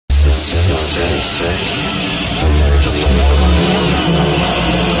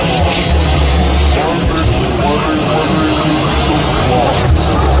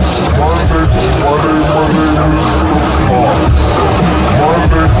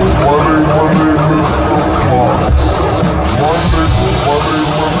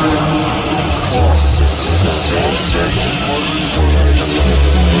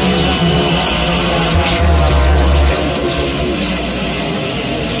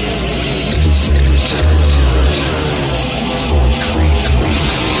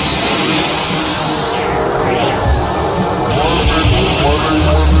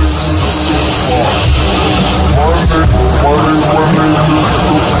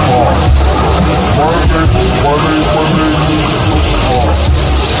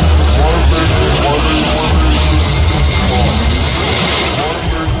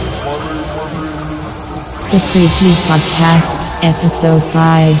The CreepyPodcast, Episode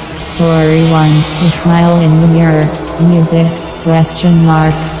 5, Story 1, The Smile in the Mirror, Music,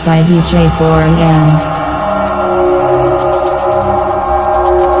 by DJ4AM.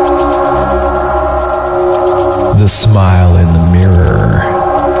 The smile in the mirror.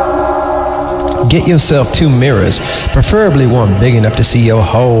 Get yourself 2 mirrors, preferably one big enough to see your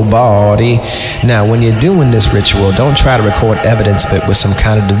whole body. Now, when you're doing this ritual, don't try to record evidence of it with some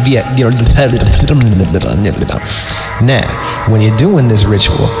kind of Now, when you're doing this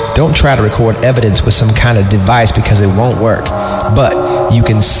ritual, don't try to record evidence with some kind of device because it won't work. But you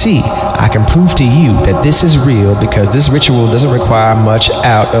can see, I can prove to you that this is real because this ritual doesn't require much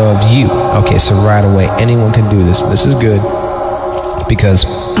out of you. Okay, so right away, anyone can do this. This is good because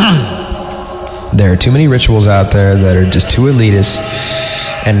there are too many rituals out there that are just too elitist.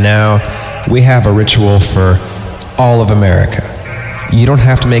 And now we have a ritual for all of America. You don't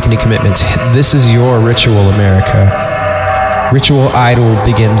have to make any commitments. This is your ritual, America. Ritual Idol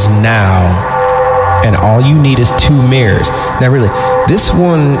begins now. And all you need is 2 mirrors. Now really, this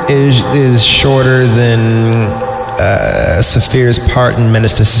one is shorter than Saphir's part in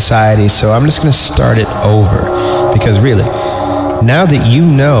Menace to Society, so I'm just going to start it over. Because really, now that you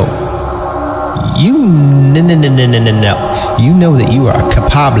know that you are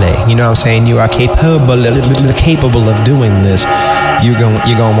capable, you know what I'm saying? You are capable of doing this. You're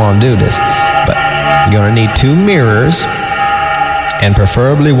gonna want to do this. But you're going to need 2 mirrors. And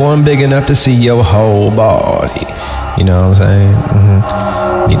preferably one big enough to see your whole body. You know what I'm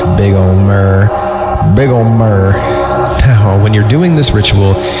saying? Need a big old mirror. Big old mirror. Now, when you're doing this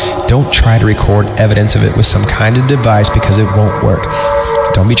ritual, don't try to record evidence of it with some kind of device because it won't work.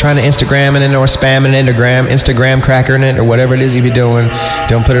 Don't be trying to Instagram it or spamming it, Instagram crackering it, or whatever it is you be doing.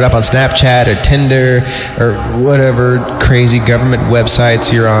 Don't put it up on Snapchat or Tinder or whatever crazy government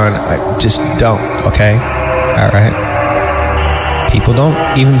websites you're on. Just don't, okay? All right? People don't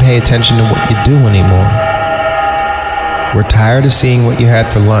even pay attention to what you do anymore. We're tired of seeing what you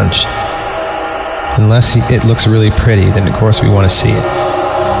had for lunch. Unless it looks really pretty, then of course we want to see it.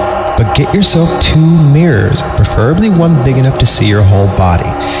 But get yourself 2 mirrors, preferably one big enough to see your whole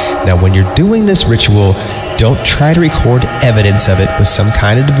body. Now when you're doing this ritual, don't try to record evidence of it with some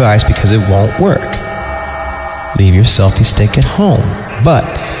kind of device because it won't work. Leave your selfie stick at home. But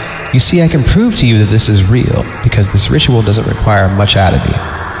you see, I can prove to you that this is real because this ritual doesn't require much out of you.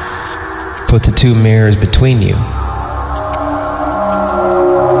 Put the 2 mirrors between you.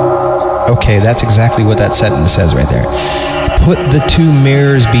 Okay, that's exactly what that sentence says right there. Put the 2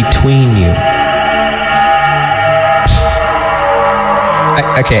 mirrors between you.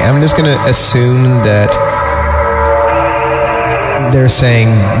 Okay, I'm just going to assume that they're saying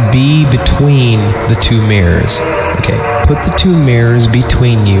be between the 2 mirrors. Okay, put the 2 mirrors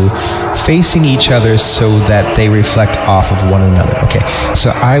between you, facing each other so that they reflect off of one another. Okay,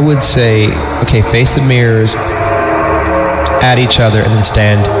 so I would say, okay, face the mirrors at each other and then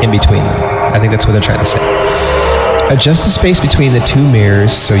stand in between them. I think that's what they're trying to say. Adjust the space between the 2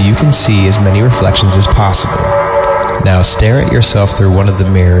 mirrors so you can see as many reflections as possible. Now stare at yourself through one of the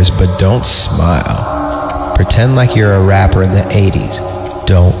mirrors, but don't smile. Pretend like you're a rapper in the 80s.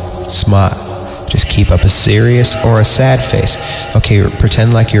 Don't smile. Just keep up a serious or a sad face. Okay,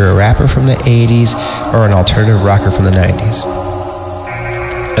 pretend like you're a rapper from the 80s or an alternative rocker from the 90s.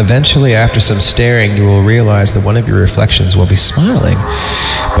 Eventually, after some staring, you will realize that one of your reflections will be smiling,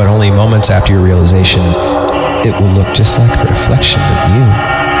 but only moments after your realization, it will look just like a reflection of you.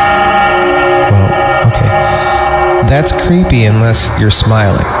 Well, okay. That's creepy unless you're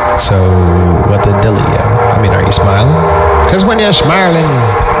smiling. So, what the dealio? I mean, are you smiling? Because when you're smiling...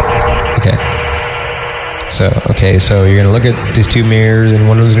 Okay. So you're going to look at these 2 mirrors and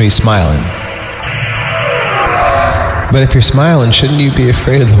one of them's going to be smiling. But if you're smiling, shouldn't you be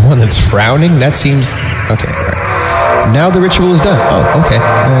afraid of the one that's frowning? That seems... Okay, all right. Now the ritual is done. Oh, okay.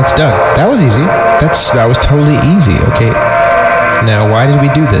 It's done. That was easy. That was totally easy. Okay. Now, why did we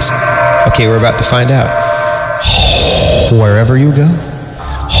do this? Okay, we're about to find out. Wherever you go,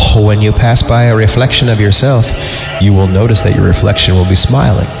 when you pass by a reflection of yourself, you will notice that your reflection will be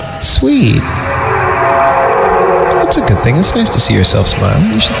smiling. Sweet. It's a good thing. It's nice to see yourself smile.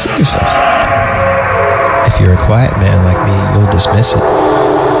 You should see yourself smile. If you're a quiet man like me, you'll dismiss it.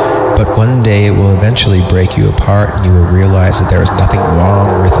 But one day it will eventually break you apart and you will realize that there is nothing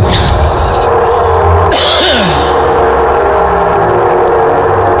wrong with it.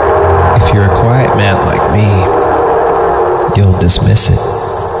 If you're a quiet man like me, you'll dismiss it.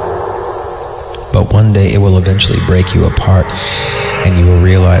 But one day it will eventually break you apart and you will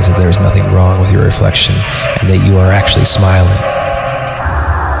realize that there is nothing wrong with your reflection and that you are actually smiling.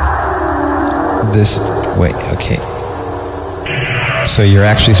 Wait, okay. So you're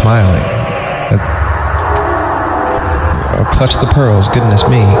actually smiling. Oh, clutch the pearls, goodness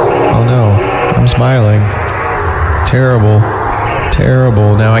me. Oh no, I'm smiling. Terrible.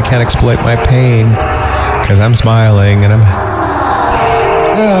 Terrible. Now I can't exploit my pain because I'm smiling and I'm...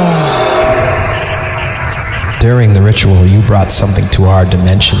 During the ritual, you brought something to our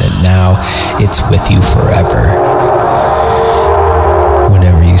dimension and now it's with you forever.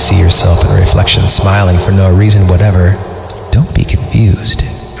 Whenever you see yourself in a reflection smiling for no reason whatever, don't be confused.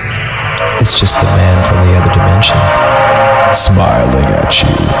 It's just the man from the other dimension smiling at you.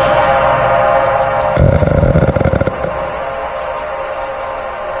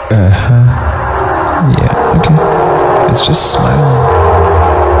 Yeah, okay. It's just smiling.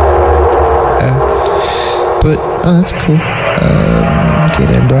 But, oh, that's cool. Okay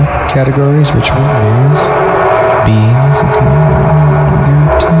then, bro. Categories, ritual, beings, okay.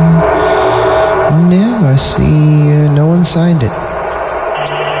 Now I see no one signed it.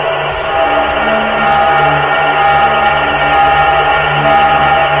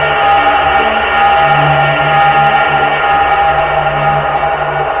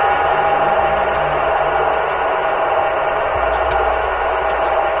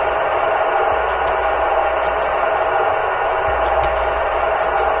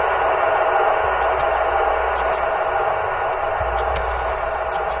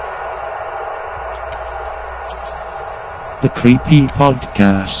 The Creepy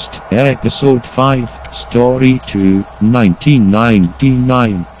Podcast, Episode 5, Story 2,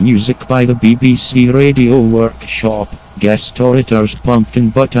 1999. Music by the BBC Radio Workshop. Guest orators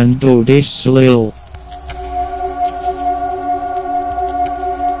Pumpkinbuttt and Odessa.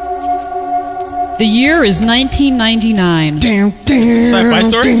 The year is 1999. Sci-fi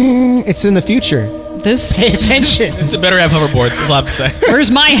story? It's in the future. This Pay attention. It's better have hoverboards, that's all I have to say.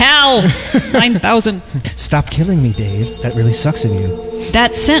 Where's my Hal? 9,000. Stop killing me, Dave. That really sucks of you.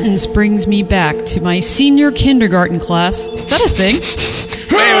 That sentence brings me back to my senior kindergarten class. Is that a thing?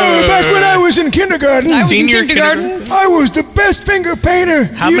 Back when I was in kindergarten. I was Senior in kindergarten. I was the best finger painter.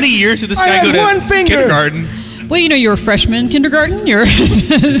 How many years did this I guy had go to one finger. kindergarten? Well, you know, you're a freshman in kindergarten. You're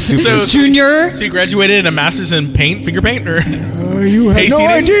So- junior. So you graduated in a master's in finger paint, or? You have Pasty no it in?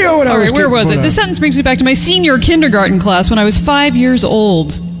 idea what I All was right, where was it? This sentence brings me back to my senior kindergarten class when I was 5 years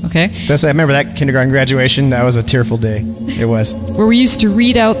old. Okay, I remember that kindergarten graduation. That was a tearful day. It was. where we used to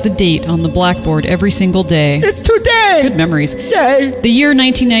read out the date on the blackboard every single day. It's today! Good memories. Yay! The year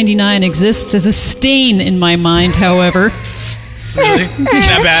 1999 exists as a stain in my mind, however. Really?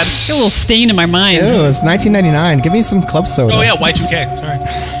 That bad? A little stain in my mind. Ew, it's 1999. Give me some club soda. Oh yeah, Y2K. Sorry.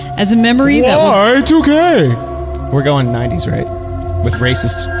 As a memory that will... Y2K! We're going 90s, right? With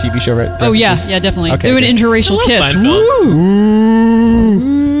racist TV show, right? Oh, yeah, references? yeah, definitely. Okay, Do an good. interracial I love kiss. Seinfeld.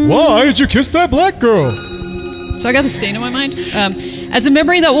 Woo! Why did you kiss that black girl? So I got the stain in my mind. As a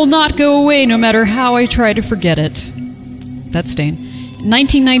memory that will not go away no matter how I try to forget it. That stain.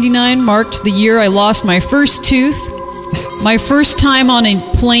 1999 marked the year I lost my first tooth, my first time on a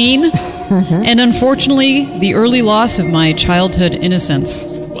plane, and unfortunately, the early loss of my childhood innocence.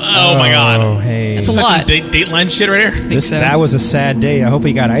 Oh my god. Oh, hey. That's a Is that lot. some Dateline shit right here? So. That was a sad day. I hope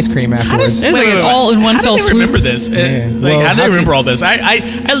he got ice cream afterwards. It's like all in one how fell did they swoop. remember this? Yeah. Like, Well, how did how they remember all this? I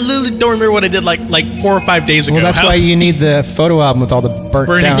literally don't remember what I did like 4 or 5 days ago. Well, that's How- why you need the photo album with all the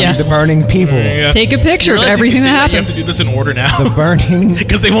Burning- down, Yeah. the burning people. Yeah. Take a picture of You realize everything you that have happens. to do this in order now. The burning,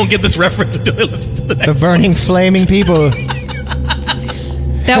 Because they won't get this reference until they listen to the next the burning, flaming people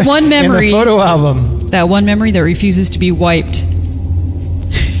That one in the memory, photo album. that one memory that refuses to be wiped.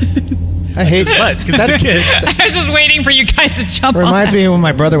 I hate What? Because it's a kid. I was just waiting for you guys to jump on. Reminds me of when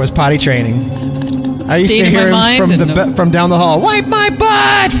my brother was potty training. I used Stayed to in my hear him mind from and from down the hall. Wipe my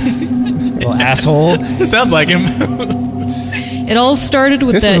butt, little asshole. It sounds like him. It all started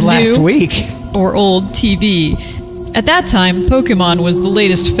with This that was last new week. or old TV. At that time, Pokemon was the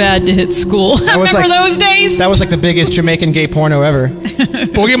latest fad to hit school. was Remember like- those days? That was like the biggest Jamaican gay porno ever.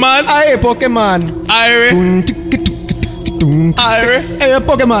 Pokemon. Hey, Pokemon. Ire. Ire. Hey,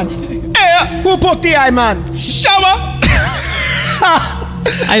 Pokemon. Hey, who poked the eye, man? Shama.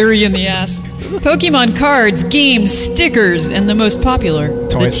 Irie in the ass. Pokemon cards, games, stickers, and the most popular,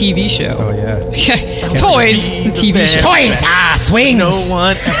 Toys. the TV show. Oh, yeah. Toys, the TV show. Toys. Swings. No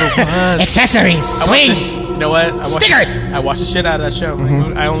one ever was. Accessories. Swings. You know what? Stickers. I watched the shit out of that show.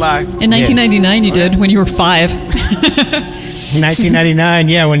 I don't lie. In 1999, you did, when you were 5. 1999,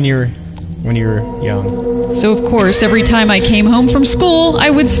 yeah, when you were young. So, of course, every time I came home from school, I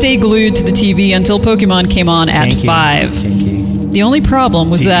would stay glued to the TV until Pokemon came on at Kinky. 5. Kinky. The only problem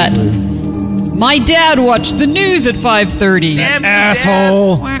was that my dad watched the news at 5:30. Damn you,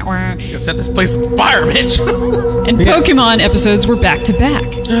 Asshole. Wah, wah. Dad. Set this place on fire, bitch. And Pokemon episodes were back to back,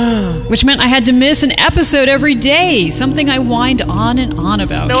 which meant I had to miss an episode every day, something I whined on and on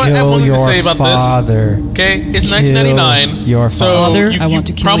about. You know what? I have one thing to say about father. this. Okay, it's 1999. your so father. you, I want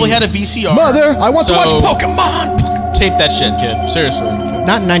you to kill probably you. had a VCR. Mother, I want to So- watch Pokemon. Tape that shit, kid. Seriously.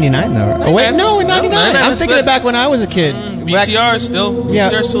 Not in 99, though. Oh, wait, no, in 99. I'm that's thinking the- of back when I was a kid. Back- VCR still. Yeah,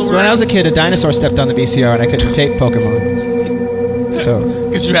 VCR still so when I was a kid, a dinosaur stepped on the VCR and I couldn't tape Pokemon. So,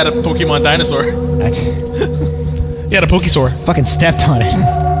 Because you had a Pokemon dinosaur. I You had a Pokesaur. fucking stepped on it.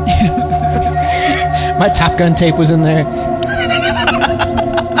 My Top Gun tape was in there.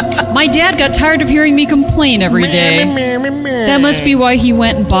 My dad got tired of hearing me complain every day. That must be why he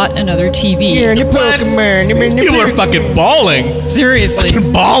went and bought another TV. People are fucking bawling. Seriously.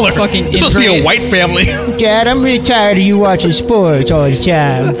 Baller. Fucking It's supposed to be a ingrate. white family. Dad, I'm really tired of you watching sports all the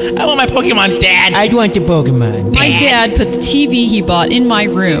time. I want my Pokemon's dad. I'd want the Pokemon. My dad put the TV he bought in my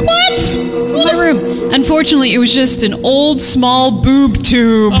room. What? In my room. Unfortunately, it was just an old, small boob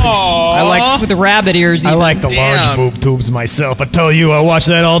tube. I like- With the rabbit ears. I even. like the Damn. large boob tubes myself. I tell you, I watch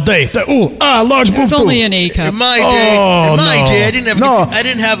that all day. Large boob It's tube. only an A cup. In my day, Oh, in my no. day, I didn't have. No. I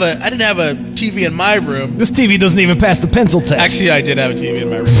didn't have a TV in my room. This TV doesn't even pass the pencil test. Actually, I did have a TV in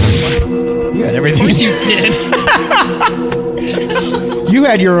my room. you had Of everything. course you did. You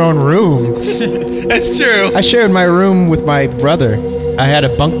had your own room. That's true. I shared my room with my brother. I had a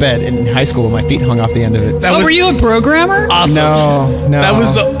bunk bed in high school. My feet hung off the end of it. That Oh, was were you a programmer? awesome. No. That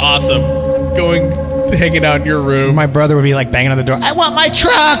was awesome. Hanging out in your room. My brother would be like banging on the door. I want my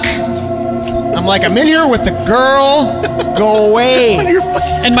truck. I'm like, I'm in here with the girl. Go away.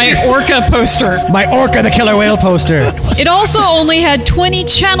 And my Orca poster. My Orca the killer whale poster. It also only had 20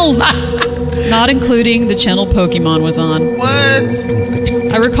 channels, not including the channel Pokemon was on.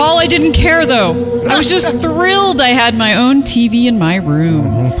 What? I recall I didn't care though. I was just thrilled I had my own TV in my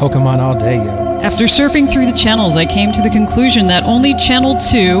room. Pokemon all day, yo. After surfing through the channels, I came to the conclusion that only Channel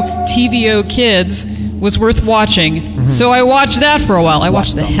 2, TVO Kids, was worth watching. So I watched that for a while. I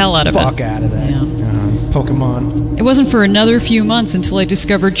watched the hell out of Fuck it. out of that. Yeah. Pokemon. It wasn't for another few months until I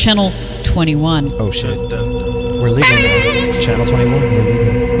discovered Channel 21. Oh shit. We're leaving. Channel 21. We're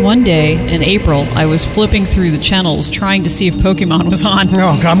leaving. One day in April, I was flipping through the channels trying to see if Pokemon was on.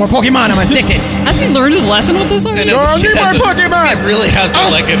 Oh god, more Pokemon. I'm addicted. Hasn't he learned his lesson with this already? No, This kid need more has Pokemon. This kid really has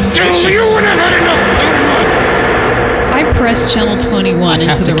like a. You would have had enough I pressed Channel 21 Pokemon.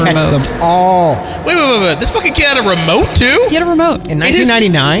 into the Have to catch remote. them all. Wait. This fucking kid had a remote too? He had a remote. In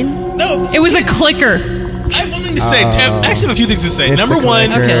 1999? No. It was a clicker. I have one thing to say. I actually have a few things to say. It's Number the one,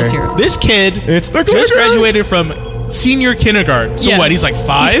 clicker. Okay, let's hear it. this kid It's the just clicker. graduated from senior kindergarten. So Yeah. what? He's like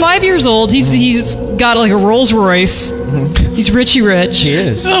 5? He's 5 years old. He's got like a Rolls Royce. He's Richie Rich. He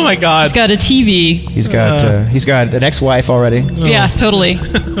is. Oh my god. He's got a TV. He's got an ex-wife already. Yeah, totally.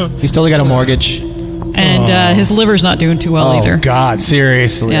 He's totally got a mortgage. And his liver's not doing too well Oh either. God,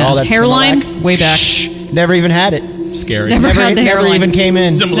 seriously. Yeah. All that Hairline, Similac? way back. Shh, never even had it. Scary. Never had the never hairline. even came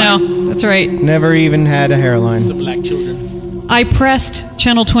in. Similac. No, that's right. Never even had a hairline. The black children. I pressed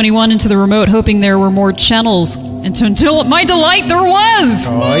Channel 21 into the remote, hoping there were more channels. And so until my delight, there was.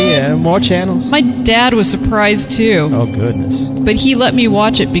 Oh yeah, more channels. My dad was surprised too, Oh goodness. but he let me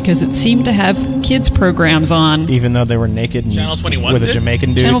watch it because it seemed to have kids programs on. Even though they were naked and Channel 21 with a did?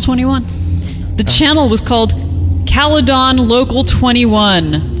 Jamaican dude. Channel 21. The channel was called Caledon Local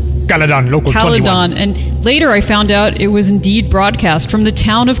 21. Caledon, local 21. Caledon. And later I found out it was indeed broadcast from the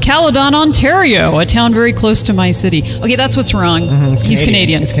town of Caledon, Ontario, a town very close to my city. Okay, that's what's wrong. It's He's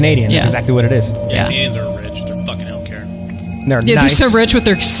Canadian. It's Canadian. Yeah. That's exactly what it is. Yeah. Canadians are rich. They're fucking healthcare. They're Yeah, nice. they're so rich with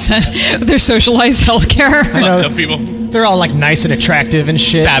their socialized healthcare. I know. Fucked up people. They're all like nice and attractive and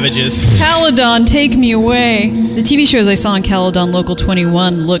shit. Savages. Caledon, take me away. The TV shows I saw on Caledon Local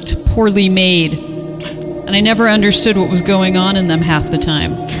 21 looked poorly made. and I never understood what was going on in them half the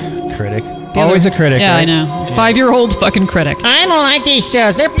time. Critic. The Always other- a critic. Yeah, right? I know. 5-year-old fucking critic. I don't like these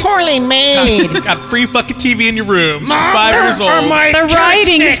shows. They're poorly made. Got free fucking TV in your room. 5 years old. The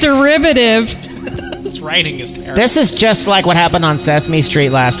writing's derivative. This writing is terrible. This is just like what happened on Sesame Street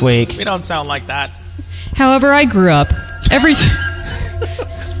last week. We don't sound like that. However, I grew up.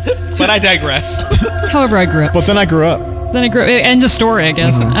 But I digress. However, I grew up. But then I grew up. Then I grew. End of story, I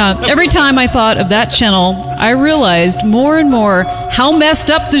guess. Every time I thought of that channel, I realized more and more how messed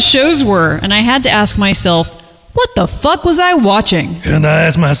up the shows were, and I had to ask myself, what the fuck was I watching? And I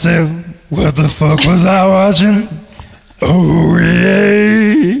asked myself, what the fuck was I watching? Oh,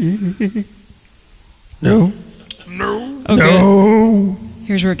 yeah. No. Okay. No.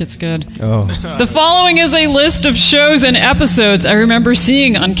 Here's where it gets good. Oh. The following is a list of shows and episodes I remember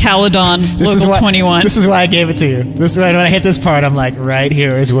seeing on Caledon Local 21. This is why I gave it to you. This is why when I hit this part, I'm like, right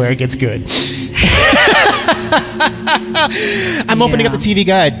here is where it gets good. I'm opening up the TV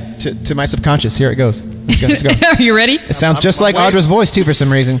guide to my subconscious. Here it goes. Let's go. Are you ready? It sounds just like Audra's voice, too, for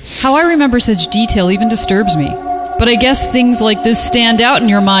some reason. How I remember such detail even disturbs me. But I guess things like this stand out in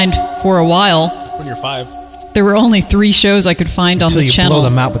your mind for a while. When you're 5. There were only 3 shows I could find on Until the you channel. blow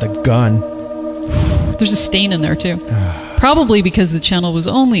them out with a gun. There's a stain in there, too. Probably because the channel was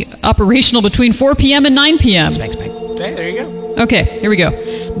only operational between 4 p.m. and 9 p.m. Spank, spank. Hey, there you go. Okay, here we go.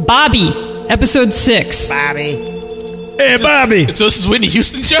 Bobby, episode 6. Bobby. Hey, Bobby. So this is Whitney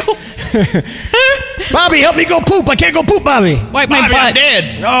Houston show? Bobby, help me go poop. I can't go poop, Bobby. Wipe my Bobby, I'm butt.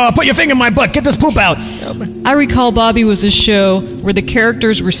 dead. Oh, put your finger in my butt. Get this poop out. I recall Bobby was a show where the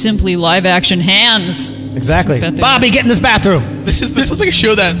characters were simply live-action hands. Exactly. Bet they- Bobby, get in this bathroom. This sounds like a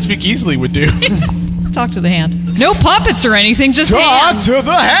show that Speak Easily would do. Talk to the hand. No puppets or anything, just Talk hands. to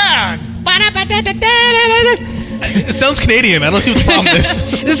the hand. It sounds Canadian. I don't see what the problem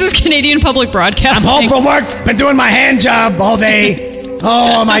is. This is Canadian Public I'm Broadcasting. home from work. Been doing my hand job all day.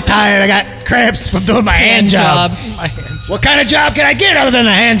 Oh, am I tired? I got cramps from doing my hand job. What kind of job can I get other than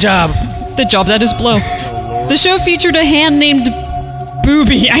a hand job? The job that is blow. The show featured a hand named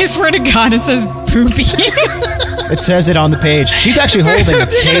Booby. I swear to God, it says Booby. It says it on the page. She's actually holding the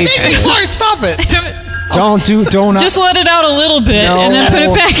page. Hey, Clark, stop it. Don't. Just let it out a little bit No, and then put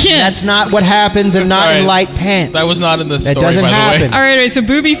it back in. That's not what happens, and not Sorry. in light pants. That was not in the story, That doesn't by the way. happen. All right, so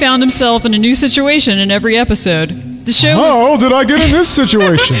Booby found himself in a new situation in every episode. The show was... How did I get in this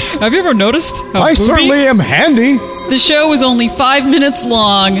situation? Have you ever noticed how I Booby- certainly am handy. The show was only 5 minutes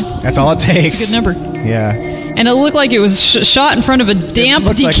long, That's all it takes. It's a good number. Yeah. and it looked like it was shot in front of a damp,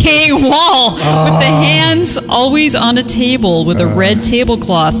 looked like- decaying wall, with the hands always on a table with a red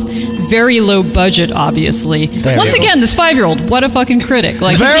tablecloth. Very low budget, obviously. Once again, this 5-year-old, what a fucking critic.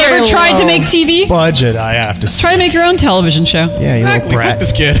 Like, has he ever tried to make TV? Budget, I have to say. Try to make your own television show. Yeah, you little brat. Fuck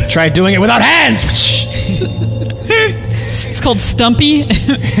this kid. Try doing it without hands. It's called Stumpy.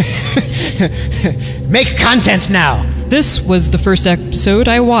 Make content now. This was the first episode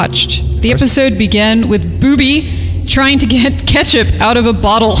I watched. The episode began with Booby trying to get ketchup out of a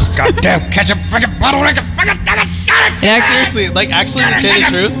bottle. Goddamn ketchup freaking bottle. It actually, Seriously, to tell you the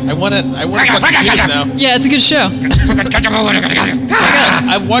truth, I want to fucking see this now. yeah, it's a good show.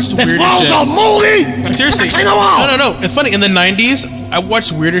 I've watched This weirder wall's shit. all moldy. Seriously, Clean the wall. no. It's funny. In the '90s, I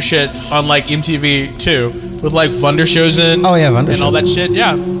watched weirder shit on like MTV too, with like Wonder shows in. Oh, yeah, Wonder and all that shit.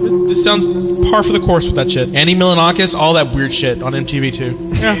 Yeah, this sounds par for the course with that shit. Annie Milonakis, all that weird shit on MTV too.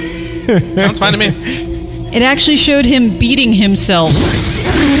 Yeah, sounds fine to me. It actually showed him beating himself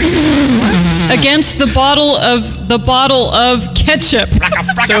against the bottle of ketchup. So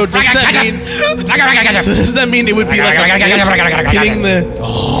does that mean it would be like a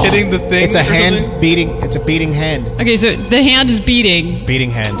hitting the thing? It's a or hand something? beating. It's a beating hand. Okay, so the hand is beating.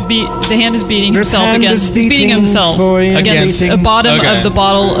 Beating hand. The hand is beating himself hand against. is He's beating beating himself for you. against the Beating. bottom Okay. of the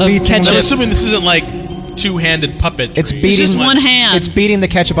bottle of Beating. I'm ketchup. assuming this isn't like two-handed puppet. It's beating. just one hand. It's beating the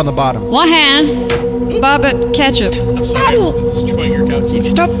ketchup on the bottom. One hand, Bobbit ketchup. I'm sorry, I'm destroying your couch.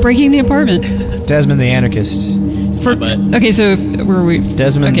 Stop breaking the apartment. Desmond the anarchist. Okay, so where are we?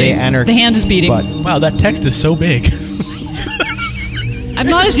 Desmond okay, the anarchist. The hand is beating. But Wow, that text is so big. I'm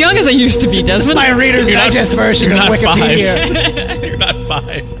not as young as I used to be, this is Desmond. my Reader's Digest version You're of not Wikipedia. 5. You're not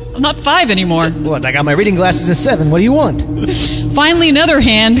 5. I'm not 5 anymore. What? I got my reading glasses at 7. What do you want? Finally, another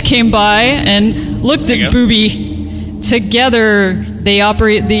hand came by and looked you at go. Booby. Together, they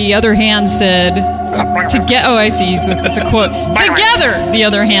operate. The other hand said, oh, I see. That's a quote. Together, the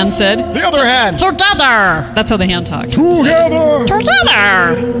other hand said. The other hand. Together. That's how the hand talks. Together.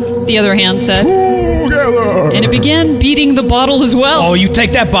 Together. The other hand said. Together. And it began beating the bottle as well. Oh, you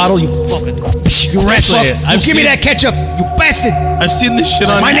take that bottle, you fucking... You rat fuck. I've You give me seen- that ketchup, You bastard! I've seen this shit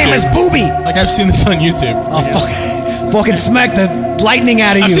on My YouTube. name is Booby! Like, I've seen this on YouTube. I'll fucking smack the lightning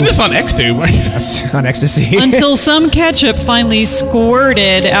out of I've you. seen this on Xtube. On ecstasy. Until some ketchup finally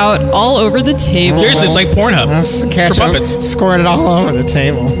squirted out all over the table. Seriously, it's like Pornhub. For puppets. Squirted all over the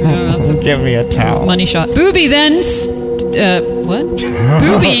table. Give me a towel. Money shot. Booby then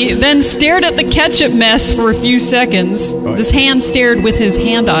Booby then stared at the ketchup mess for a few seconds. This hand stared with his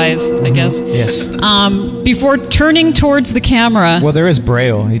hand eyes, I guess. Yes. Before turning towards the camera. Well, there is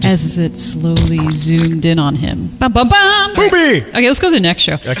Braille. As it slowly zoomed in on him. Bum, bum, bum. Booby! Okay, let's go to the next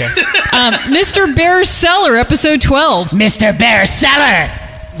show. Okay. Mr. Bear Cellar, episode 12. Mr. Bear Cellar!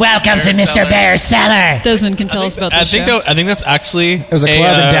 Welcome to Mr. Bear Cellar! Desmond can tell us about this show. I think that's actually... It was a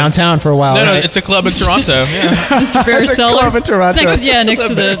club in downtown for a while. No, right? it's a club in Toronto. Yeah. Mr. Bear Cellar. Club in Toronto. It's next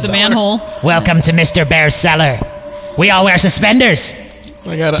to the manhole. Welcome to Mr. Bear Cellar. We all wear suspenders.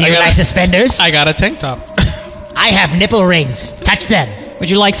 Do you like suspenders? I got a tank top. I have nipple rings. Touch them. Would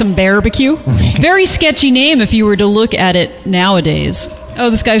you like some barbecue? Very sketchy name if you were to look at it nowadays. Oh,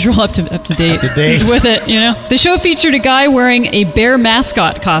 this guy's real up to date. He's with it, you know. The show featured a guy wearing a bear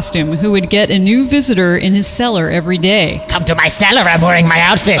mascot costume who would get a new visitor in his cellar every day. Come to my cellar. I'm wearing my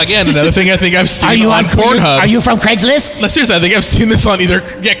outfit. Again, another thing I think I've seen on Pornhub. Are you from Craigslist? No, seriously, I think I've seen this on either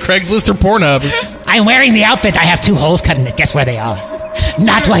Craigslist or Pornhub. I'm wearing the outfit. I have 2 holes cut in it. Guess where they are?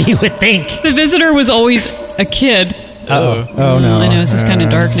 Not what you would think. The visitor was always a kid. Oh no! I know, this is kind of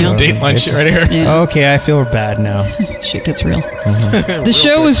dark now. Dateline shit right here. Yeah. Okay, I feel bad now. Shit gets real. The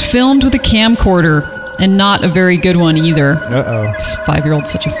show was filmed with a camcorder, and not a very good one either. This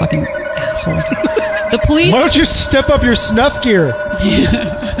 5-year-old's such a fucking asshole. The police... Why don't you step up your snuff gear?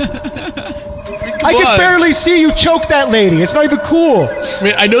 I can barely see you choke that lady. It's not even cool. I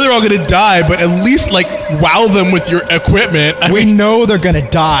mean, I know they're all going to die, but at least, like, wow them with your equipment. We know they're going to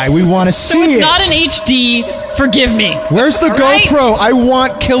die. We want to see it. So it's not an HD, forgive me. Where's the GoPro? I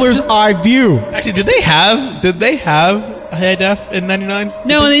want killer's eye view. Actually, did they have high def in 99?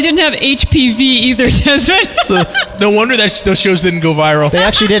 No, and they didn't have HPV either, Desmond. So, no wonder that those shows didn't go viral. They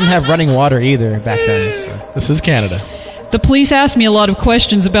actually didn't have running water either back then. So. This is Canada. The police asked me a lot of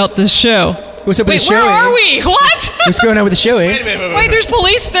questions about this show. What's up with the show? Where are we? What? What's going on with the show, eh? Wait, there's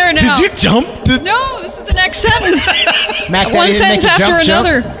police there now. Did you jump? No, this is the next sentence. Mac Daddy One sentence after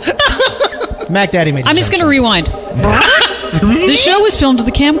another. Mac Daddy made I'm just going to rewind. The show was filmed with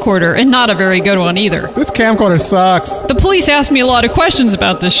a camcorder, and not a very good one either. This camcorder sucks. The police asked me a lot of questions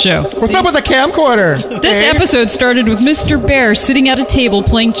about this show. What's up with the camcorder? This episode started with Mr. Bear sitting at a table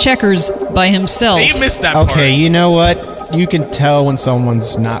playing checkers by himself. You missed that part. Okay, you know what? You can tell when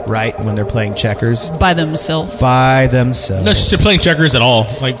someone's not right when they're playing checkers. By themselves. By themselves. No, she's playing checkers at all.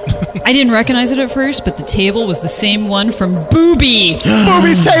 Like, I didn't recognize it at first, but the table was the same one from Booby.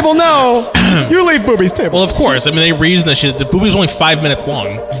 Booby's table, no! You leave Booby's table. well, of course. I mean, they reason that shit. The movie's only 5 minutes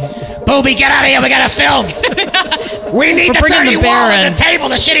long. Booby, get out of here. We got to film. We need the bringing dirty the bear wall in. and the table,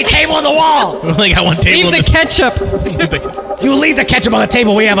 the shitty table on the wall. Like, I want table. Leave the ketchup. You leave the ketchup on the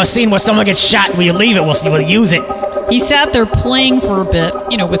table. We have a scene where someone gets shot. Will you leave it? We'll use it. He sat there playing for a bit,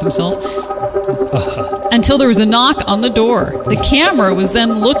 with himself, until there was a knock on the door. The camera was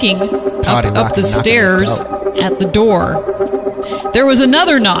then looking up the stairs at the door. There was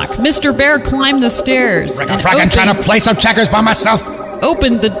another knock. Mr. Bear climbed the stairs and I'm trying to play some checkers by myself.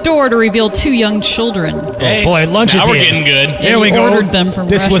 opened the door to reveal 2 young children. Hey, Oh boy, lunch is now we're here. getting good. Here we go. Ordered them from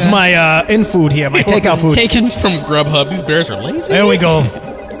This was Russia. my in food here, my takeout food. Taken From Grubhub. These bears are lazy. There we go.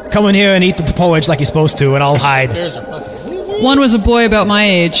 Come in here and eat the porridge like you're supposed to, and I'll hide. Bears are fucking One was a boy about my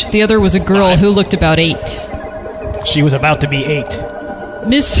age. The other was a girl who looked about 8. She was about to be 8.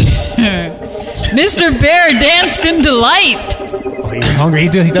 Mr. Bear danced in delight. Oh, he was hungry. He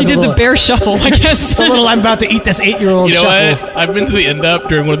does He a did little, the bear shuffle, I guess. a little. I'm about to eat this 8-year-old. You know shuffle. what? I've been to the end-up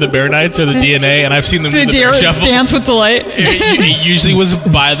during one of the bear nights or the DNA, and I've seen them do the bear shuffle. Dance with delight. It usually was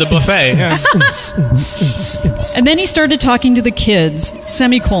by the buffet. And then he started talking to the kids,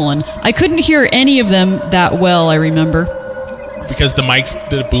 semicolon. I couldn't hear any of them that well, I remember. Because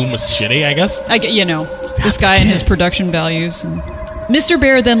the boom was shitty, I guess. This guy and his production values. And Mr.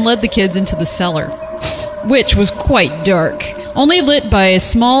 Bear then led the kids into the cellar, which was quite dark, only lit by a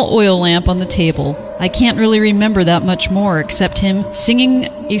small oil lamp on the table. I can't really remember that much more, except him singing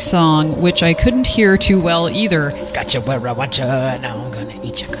a song, which I couldn't hear too well either. Gotcha, where I want you. Now I'm gonna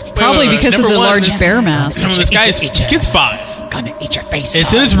eat you. Probably wait, because of number the one, large bear mask. This kid's 5. Gonna eat your face.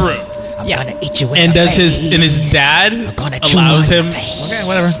 It's in his room. I'm gonna eat you in And the does face. his dad I'm gonna chew allows on him. your face. Okay,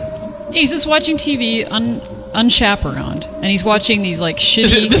 whatever. He's just watching TV unchaperoned, and he's watching these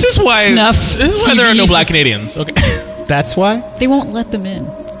shitty This is why snuff there are no TV. Black Canadians. Okay. That's why? They won't let them in.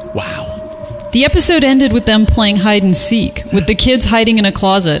 Wow. The episode ended with them playing hide and seek, with the kids hiding in a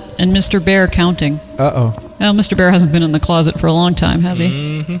closet and Mr. Bear counting. Uh-oh. Well, Mr. Bear hasn't been in the closet for a long time, has he?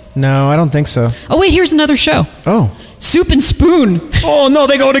 Mm-hmm. No, I don't think so. Oh, wait, here's another show. Oh. Soup and Spoon. Oh, no,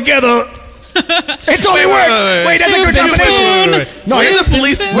 they go together. It totally worked. Wait, that's a good definition. No, hear the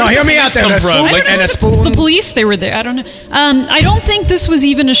police. No, hear me out there. Come The from? soup Like, and a spoon. The police, they were there. I don't know. I don't think this was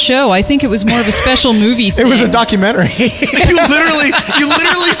even a show. I think it was more of a special movie thing. It was a documentary. you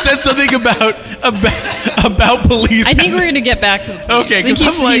literally said something about police. I think we're going to get back to the police. Okay, I think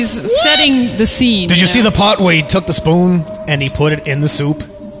 'cause I'm like, he's setting the scene. Did you see the part where he took the spoon and he put it in the soup?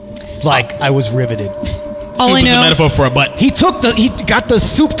 Like, I was riveted. All soup I is a know, metaphor for a butt. He got the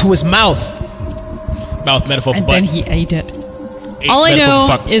soup to his mouth. Mouth metaphor for and butt. then he ate it. Ate All I metaphor know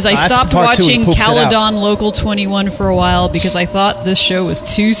for fuck. is I That's stopped part two, he watching poops it out. Caledon Local 21 for a while because I thought this show was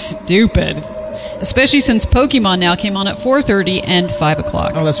too stupid. Especially since Pokemon now came on at 4:30 and 5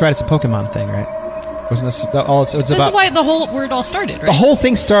 o'clock. Oh, that's right. It's a Pokemon thing, right? Wasn't this all it's This about? is why where it all started, right? The whole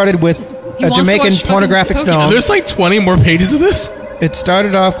thing started with He a wants to Jamaican watch pornographic fucking film. Pokemon. There's like 20 more pages of this. It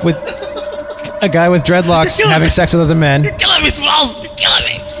started off with a guy with dreadlocks having sex with other men. Killing me, Smalls. You're killing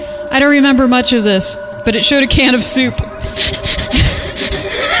me. I don't remember much of this, but it showed a can of soup.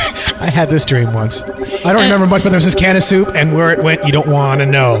 I had this dream once. I don't remember much, but there was this can of soup, and where it went, you don't want to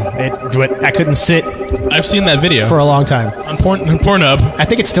know. I couldn't sit I've seen that video for a long time. on Pornhub. I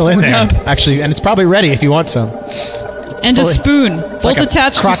think it's still in there, actually, and it's probably ready if you want some. And a Fully. spoon, both like a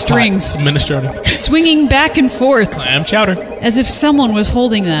attached to crock pot. strings, Minestrone. swinging back and forth I am chowder. as if someone was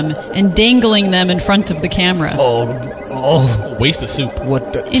holding them and dangling them in front of the camera. Oh, Waste of soup.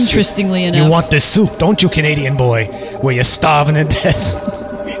 what the? Interestingly You enough. want this soup, don't you, Canadian boy? Where you're starving to death.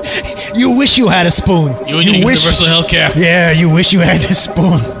 You wish you had a spoon. You universal health care. Yeah, you wish you had this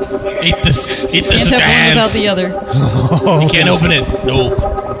spoon. Eat this Can't with have your one hands. without the other. You can't open it. No.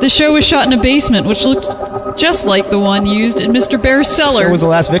 The show was shot in a basement, which looked just like the one used in Mr. Bear's cellar. So was the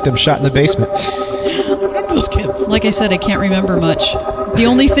last victim shot in the basement. Remember those kids? Like I said, I can't remember much. The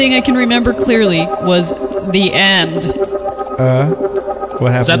only thing I can remember clearly was the end.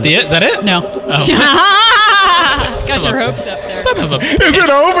 What happened? Is that the it? Is that it? No. Got your hopes up there. Son of a Is it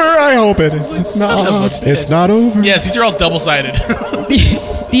over? I hope it is. It's not. It's not over. Yes, these are all double-sided.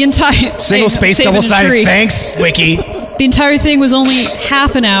 The entire Single space, saving a double-sided. tree. Thanks, Wiki. The entire thing was only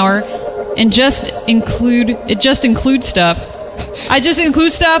half an hour, and just include stuff. I just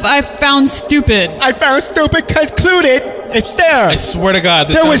include stuff I found stupid. I found stupid. Concluded. It's there. I swear to God,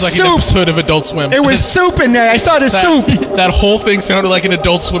 this There sounds was like soup. an episode of Adult Swim. It was soup in there. I saw the soup. That whole thing sounded like an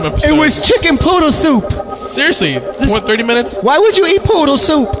Adult Swim episode. It was chicken poodle soup. Seriously, what, 30 minutes? Why would you eat poodle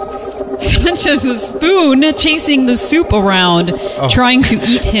soup? Such as the spoon chasing the soup around, trying to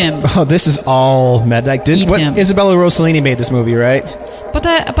eat him. Oh, this is all mad. Like, Eat him. Isabella Rossellini made this movie, right? But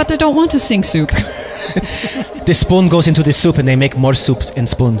I don't want to sing soup. The spoon goes into the soup, and they make more soups in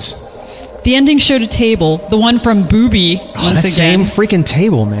spoons. The ending showed a table, the one from Booby, once that again, same freaking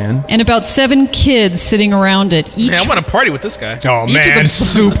table, man. and about 7 kids sitting around it. Each Man, I want to party with this guy. Oh, Each of man. the-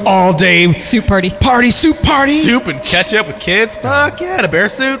 Soup all day. soup party. Party, soup party. Soup and catch up with kids? Fuck yeah, in a bear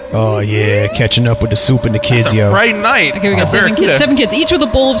suit. Oh, yeah. Catching up with the soup and the kids, It's a yo. Friday night. Okay, we got 7 kids. 7 kids, each with a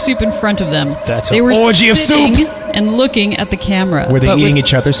bowl of soup in front of them. That's they an were orgy of sitting soup. and looking at the camera. Were they but eating with-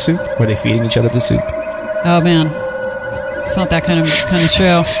 each other's soup? Were they feeding each other the soup? Oh man, it's not that kind of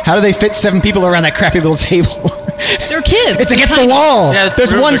show. How do they fit 7 people around that crappy little table? They're kids. It's They're against the tiny. wall. Yeah, it's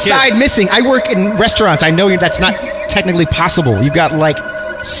There's rooms one for kids. side missing. I work in restaurants. I know that's not technically possible. You've got like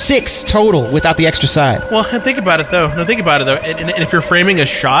 6 total without the extra side. Well, think about it though. And if you're framing a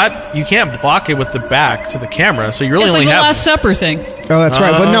shot, you can't block it with the back to the camera. So you really It's like only the have. Last Supper thing. Oh, that's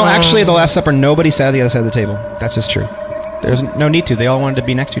right. But no, actually, at the Last Supper, nobody sat at the other side of the table. That's just true. There's no need to. They all wanted to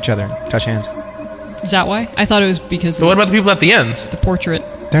be next to each other, touch hands. Is that why? I thought it was because So of what about the people at the end? the portrait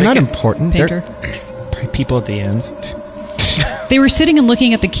They're not important. painter. They're people at the ends. They were sitting and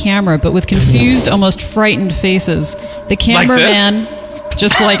looking at the camera, but with confused, almost frightened faces. The cameraman,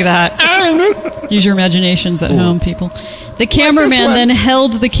 just like that. Use your imaginations at home, people. The cameraman one. then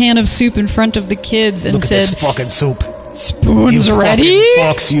held the can of soup in front of the kids and Look at said, this fucking soup. "Spoons You ready?" fucking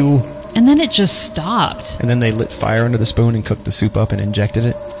fucks you. And then it just stopped. And then they lit fire under the spoon and cooked the soup up and injected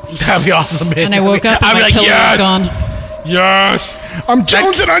it. That'd be awesome. And I woke up and I'd be my like, pillow yes, was gone. yes. I'm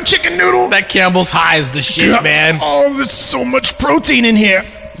jonesing on chicken noodle. That Campbell's high is the shit, man. Oh, there's so much protein in here.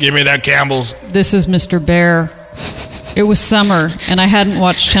 Give me that Campbell's. This is Mr. Bear. It was summer, and I hadn't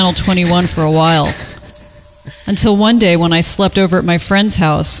watched Channel 21 for a while. Until one day when I slept over at my friend's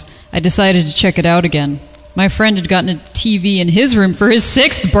house, I decided to check it out again. My friend had gotten a TV in his room for his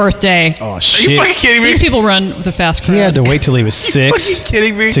 6th birthday. Oh, Are you shit. fucking kidding me? These people run with a fast crowd. He had to wait till he was 6 fucking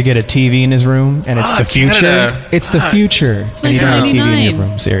kidding me? to get a TV in his room, and it's the future. Canada. It's the future. And you don't have a TV in your 1999.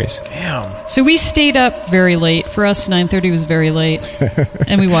 room. Serious. Damn. So we stayed up very late. For us, 9:30 was very late.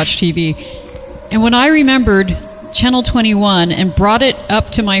 And we watched TV. And when I remembered Channel 21 and brought it up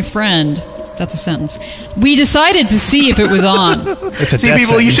to my friend, that's a sentence, we decided to see if it was on. It's a See, death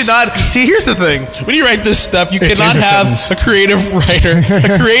people, you should sentence. not. See, here's the thing. When you write this stuff, you It cannot is a have sentence. a creative writer,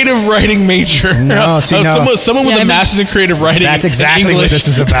 a creative writing major. No, see, no. Someone with Yeah, a master's in creative writing. That's in exactly what English this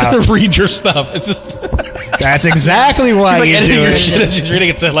is about. Read your stuff. It's just. That's exactly why He's like you editing do your it. shit as he's reading.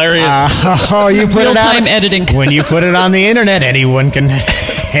 It's hilarious. Oh, you put it out. Real-time editing. When you put it on the internet, anyone can.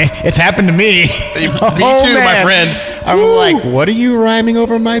 It's happened to me. Me too, my friend. I'm like, what are you rhyming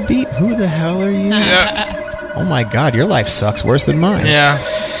over my beat? Who the hell are you? Yeah. Oh my God, your life sucks worse than mine. Yeah.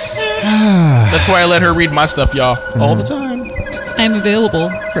 That's why I let her read my stuff, y'all, all the time. I am available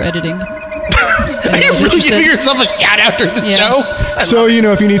for editing. Are you really giving yourself a shout out during the show? So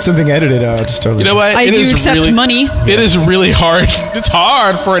if you need something edited, just totally. You know what? I It do is accept really, money. It is really hard. It's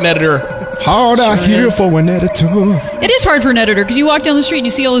hard for an editor. Hard out here for an editor. It is hard for an editor because you walk down the street and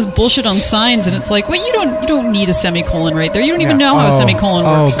you see all this bullshit on signs, and it's like, well, you don't need a semicolon right there. You don't even know how a semicolon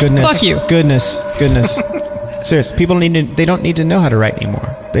works. Oh goodness! Fuck you. Goodness! Serious. People they don't need to know how to write anymore.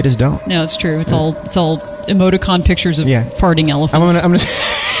 They just don't. No, it's true. It's all emoticon pictures of Yeah. farting elephants. I'm gonna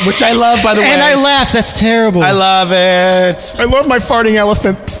Which I love, by the way. And I laughed. That's terrible. I love it. I love my farting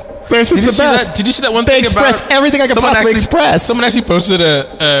elephant. This Did is you the see best. that? Did you see that one They thing express about everything I could someone possibly express. Someone actually posted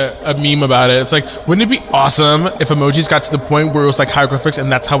a meme about it. It's like, wouldn't it be awesome if emojis got to the point where it was like hieroglyphics, and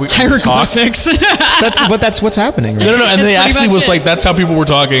that's how we talked? Hieroglyphics. That's what's happening. Right? No. And That's they pretty actually much was it. like, that's how people were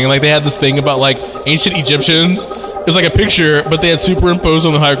talking. And like, they had this thing about like ancient Egyptians. It was like a picture, but they had superimposed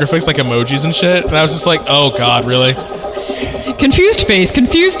on the hieroglyphics like emojis and shit. And I was just like, oh god, really? confused face,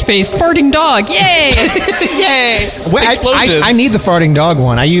 farting dog. Yay! Yay! Wait, Explosions. I need the farting dog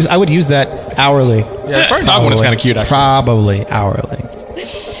one. I would use that hourly. Yeah, the farting dog one is kind of cute, actually. Probably hourly.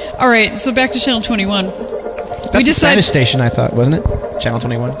 All right, so back to Channel 21. That's the Spanish station, I thought, wasn't it? Channel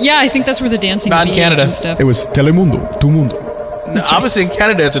 21. Yeah, I think that's where the dancing Not in bees Canada. and stuff. It was Telemundo, Tu Mundo. No, obviously, in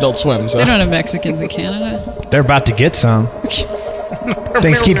Canada, it's Adult Swim. So. They don't have Mexicans in Canada. They're about to get some.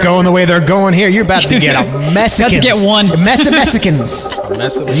 Things keep going the way they're going here. You're about to get a Mexicans. About to get one. Mexicans.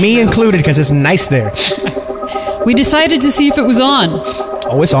 Me included, because it's nice there. We decided to see if it was on.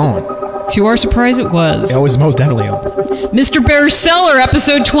 Oh, it's on. To our surprise, it was. It was most definitely on. Mr. Bear's Cellar,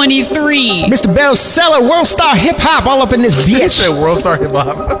 episode 23. Mr. Bell Cellar, World Star Hip Hop, all up in this bitch. World Star Hip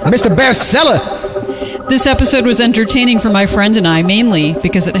Hop. Mr. Bear Cellar. This episode was entertaining for my friend and I, mainly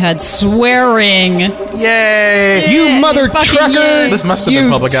because it had swearing. Yay! You mother fucking trucker. yay. This must have You been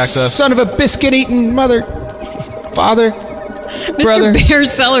public access. son of a biscuit-eating mother. Father. Mr. Brother.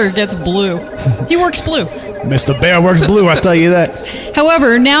 Bear's Cellar gets blue. He works blue. Mr. Bear works blue, I tell you that.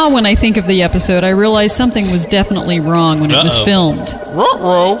 However, now when I think of the episode, I realize something was definitely wrong when it was filmed.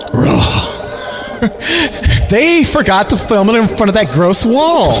 They forgot to film it in front of that gross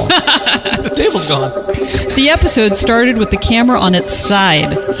wall. The table's gone. The episode started with the camera on its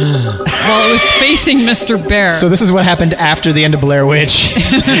side while it was facing Mr. Bear. So this is what happened after the end of Blair Witch.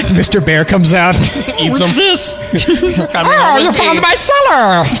 Mr. Bear comes out. Eat some. this? Oh, you found my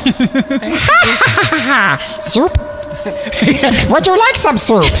cellar. Soup? Would you like some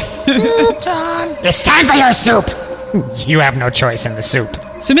soup? Soup time. It's time for your soup. You have no choice in the soup.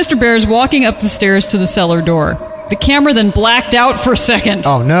 So Mr. Bear's walking up the stairs to the cellar door. The camera then blacked out for a second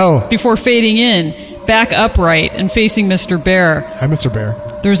Oh, no. before fading in, back upright and facing Mr. Bear. Hi, Mr. Bear.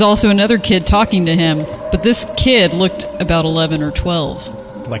 There was also another kid talking to him, but this kid looked about 11 or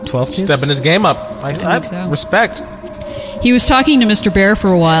 12. Like 12 kids? Stepping his game up. I think so. Respect. He was talking to Mr. Bear for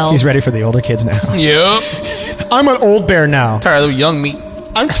a while. He's ready for the older kids now. Yep. I'm an old bear now. Tired of young meat.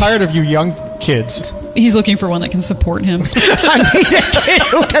 I'm tired of you young kids. He's looking for one that can support him. I need a kid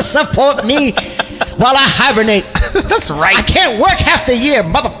who can support me while I hibernate. That's right. I can't work half the year,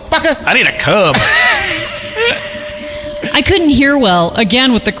 motherfucker. I need a cub. I couldn't hear well,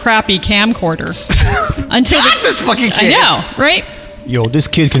 again with the crappy camcorder. Until this fucking I kid. know, right? Yo, this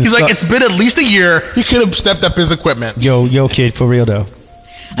kid can He's suck. like, it's been at least a year. He could have stepped up his equipment. Yo, kid, for real, though.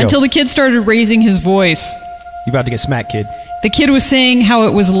 Until the kid started raising his voice. You about to get smacked, kid. The kid was saying how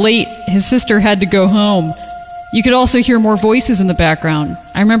it was late. His sister had to go home. You could also hear more voices in the background.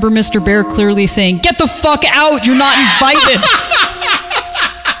 I remember Mr. Bear clearly saying, "Get the fuck out! You're not invited!"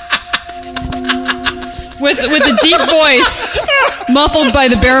 with a deep voice, muffled by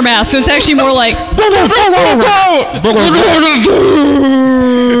the bear mask. So it's actually more like,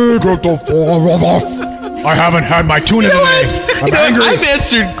 I haven't had my tuna today. I'm angry. I've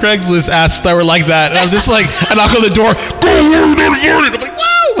answered Craigslist asks that were like that, and I'm just like, I knock on the door. I'm like,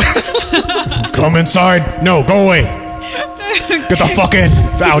 wow. Come inside. No, go away. Get the fuck in.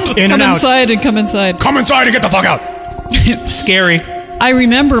 Out. In and out. Come inside. Come inside and get the fuck out. Scary. I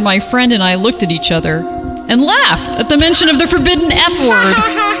remember my friend and I looked at each other and laughed at the mention of the forbidden F word.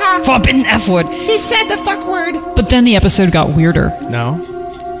 Forbidden F word. He said the fuck word. But then the episode got weirder. No.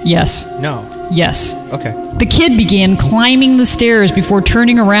 Yes. No. Yes. Okay. The kid began climbing the stairs before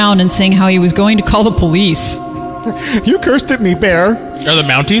turning around and saying how he was going to call the police. You cursed at me, bear. Are the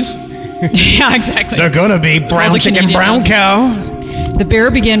Mounties? Yeah, exactly. They're gonna be brown chicken, Canadian brown cow. The bear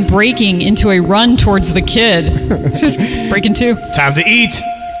began breaking into a run towards the kid. Breaking too. Time to eat.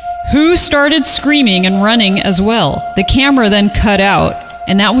 Who started screaming and running as well. The camera then cut out,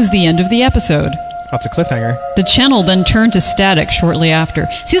 and that was the end of the episode. That's a cliffhanger. The channel then turned to static shortly after.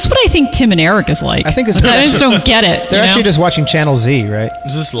 See, this is what I think Tim and Eric is like. I think it's- I just don't get it. They're actually just watching Channel Z, right?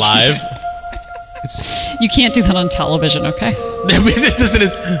 Is this live? You can't do that on television, okay? this is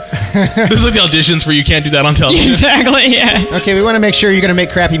like the auditions for you can't do that on television. Exactly, yeah. Okay, we want to make sure you're going to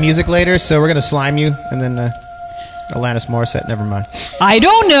make crappy music later, so we're going to slime you, and then Alanis Morissette, never mind. I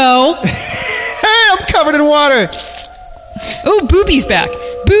don't know. Hey, I'm covered in water. Oh, Booby's back.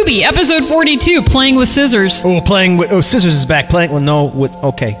 Booby, episode 42, Playing with Scissors. Scissors is back.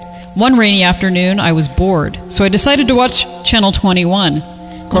 Okay. One rainy afternoon, I was bored, so I decided to watch Channel 21.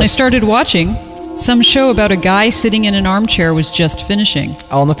 When I started watching, some show about a guy sitting in an armchair was just finishing.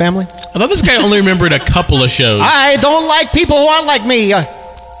 All in the Family? I thought this guy only remembered a couple of shows. I don't like people who aren't like me. I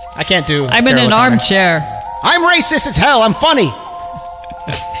can't do I'm in an armchair. I'm racist as hell. I'm funny. You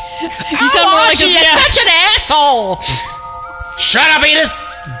sound more like Archie, you're such an asshole. Shut up, Edith.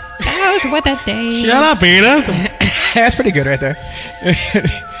 Those were the days. Shut up, Edith. That's pretty good right there.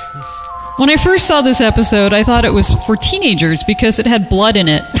 When I first saw this episode, I thought it was for teenagers because it had blood in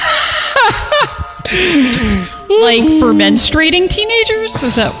it. Like for menstruating teenagers?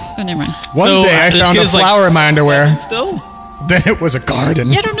 Is that... Oh, never mind. One day I found a flower in my underwear. Still? Then it was a garden.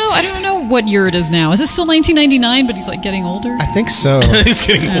 Yeah, I don't know what year it is now. Is it still 1999, but he's like getting older? I think so. He's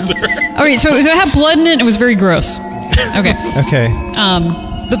getting older. All right, so it had blood in it and it was very gross. Okay. Okay.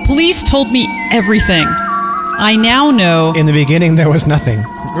 The police told me everything. I now know... In the beginning, there was nothing.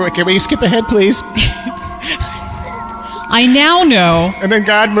 Can we skip ahead, please? I now know... And then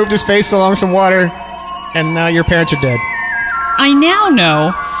God moved his face along some water, and now your parents are dead. I now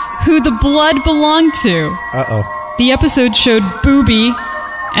know who the blood belonged to. Uh-oh. The episode showed Booby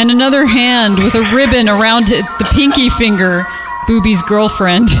and another hand with a ribbon around it, the pinky finger, Booby's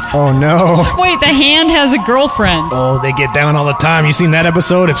girlfriend. Oh, no. Wait, the hand has a girlfriend. Oh, they get down all the time. You seen that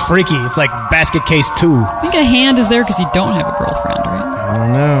episode? It's freaky. It's like Basket Case 2. I think a hand is there because you don't have a girlfriend, right? I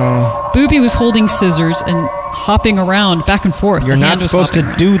don't know. Booby was holding scissors and hopping around back and forth. You're not supposed to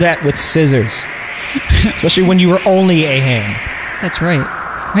do that with scissors. Especially when you were only a hand. That's right.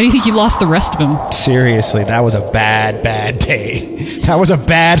 Why do you think he lost the rest of them? Seriously, that was a bad, bad day. That was a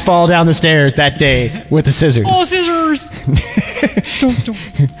bad fall down the stairs that day with the scissors. Oh, scissors!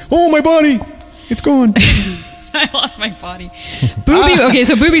 Oh, my body! It's gone. I lost my body. Booby. Okay,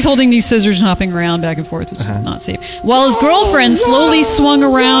 so Booby's holding these scissors and hopping around back and forth, which is not safe. While his girlfriend slowly swung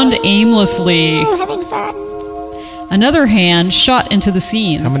around aimlessly. Having fun. Another hand shot into the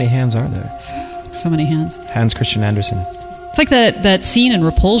scene. How many hands are there? So many hands. Hans Christian Andersen. It's like that scene in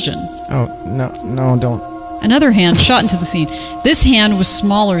Repulsion. Oh, no, don't. Another hand shot into the scene. This hand was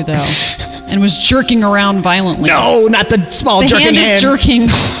smaller, though, and was jerking around violently. No, not the small jerking hand. The hand is jerking.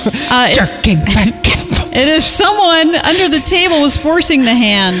 Jerking back and forth. It is someone under the table was forcing the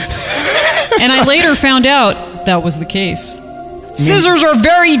hand. And I later found out that was the case. Scissors are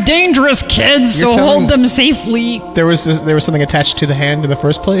very dangerous, kids, so hold them safely. There was something attached to the hand in the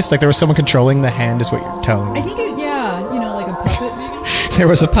first place? Like there was someone controlling the hand is what you're telling me. I think like a puppet maybe? There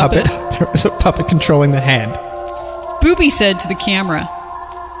was a puppet. There was a puppet controlling the hand. Booby said to the camera.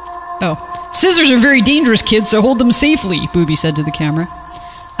 Oh. Scissors are very dangerous, kids, so hold them safely, Booby said to the camera.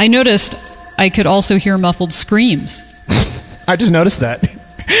 I noticed I could also hear muffled screams. I just noticed that.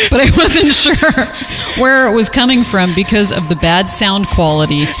 But I wasn't sure where it was coming from because of the bad sound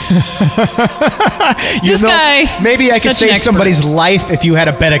quality. This guy, maybe I could save somebody's life if you had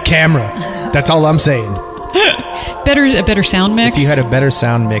a better camera. That's all I'm saying. A better sound mix? If you had a better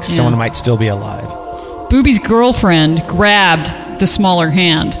sound mix, someone might still be alive. Booby's girlfriend grabbed the smaller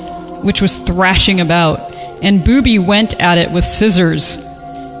hand, which was thrashing about, and Booby went at it with scissors.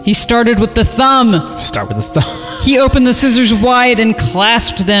 He started with the thumb. Start with the thumb. He opened the scissors wide and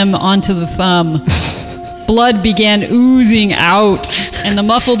clasped them onto the thumb. blood began oozing out, and the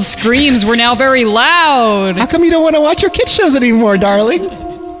muffled screams were now very loud. How come you don't want to watch your kids shows anymore, darling?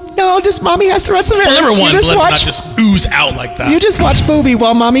 No, just mommy has to run some errands. Well, number one, you just blood would not just ooze out like that. You just watch Booby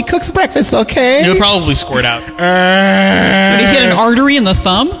while mommy cooks breakfast, okay? It would probably squirt out. Would he hit an artery in the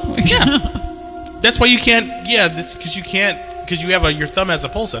thumb? Yeah. That's why you can't. Yeah, because you can't. Because you have your thumb has a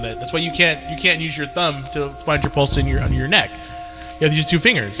pulse in it. That's why you can't use your thumb to find your pulse on your neck. You have to use 2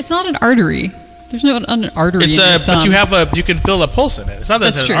 fingers. It's not an artery. There's no an artery. It's in your thumb. But you can feel a pulse in it. It's not that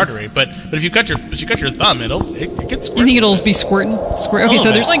it's true. an artery, but if you cut your thumb, it gets squirt. You think it'll be squirting? Okay,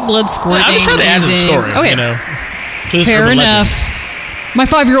 so there's like blood squirting. I'm just trying to add to the story. Okay, to this fair urban enough. legend. My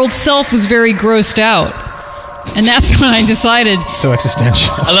 5-year-old self was very grossed out, and that's when I decided. So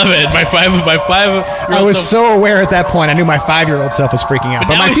existential. I love it. My five. I was so aware at that point. I knew my 5-year-old self was freaking out,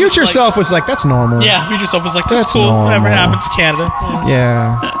 but now my he's future just like- self was like, "That's normal." Yeah, future self was like, That's "That's cool. Whatever normal. happens, Canada."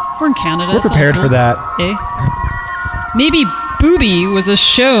 Yeah. We're in Canada. We're it's all prepared for cool. that. Eh? Maybe Booby was a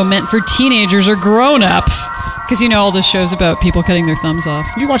show meant for teenagers or grown-ups. Because you know all the shows about people cutting their thumbs off.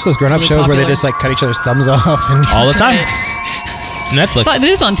 You watch those grown-up Really shows where they popular. just like cut each other's thumbs off and All the time. Right. It's Netflix. It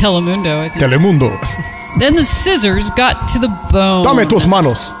is on Telemundo, I think. Telemundo. Then the scissors got to the bone. Dame tus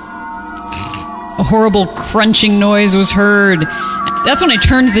manos. A horrible crunching noise was heard. That's when I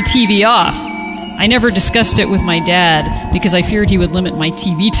turned the TV off. I never discussed it with my dad because I feared he would limit my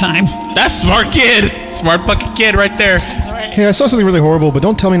TV time. That's smart kid. Smart fucking kid right there. Hey, I saw something really horrible, but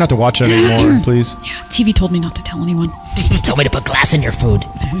don't tell me not to watch it anymore, please. Yeah, TV told me not to tell anyone. You told me to put glass in your food.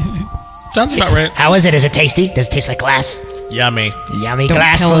 Sounds about right. How is it? Is it tasty? Does it taste like glass? Yummy. Yummy Don't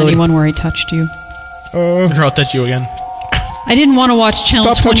glass tell food. anyone where I touched you. Sure, I'll touch you again. I didn't want to watch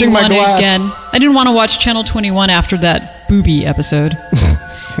Channel Stop touching my 21 glass. again. I didn't want to watch Channel 21 after that Booby episode.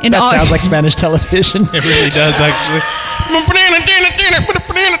 In That Au- sounds like Spanish television. It really does, actually.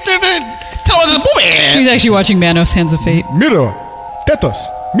 He's actually watching Manos Hands of Fate. Mira, tetas,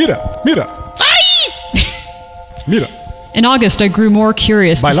 mira. Mira. In August, I grew more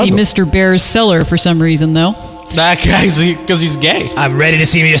curious to see Bailando. Mr. Bear's cellar for some reason, though. That guy's because he's gay. I'm ready to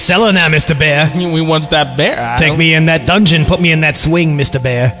see your cellar now, Mr. Bear. He wants that bear. Take me in that dungeon. Put me in that swing, Mr.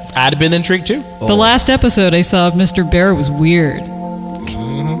 Bear. I'd have been intrigued too. The last episode I saw of Mr. Bear was weird.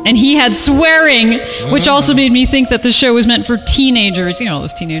 And he had swearing, which also made me think that the show was meant for teenagers. You know, all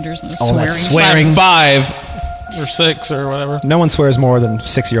those teenagers and those All that swearing. swearing. 5 or 6 or whatever. No one swears more than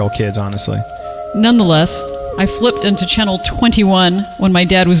 6-year-old kids, honestly. Nonetheless, I flipped into Channel 21 when my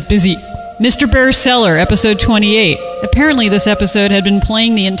dad was busy. Mr. Bear's Cellar, episode 28. Apparently, this episode had been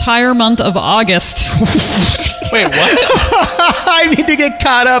playing the entire month of August. Wait, what? I need to get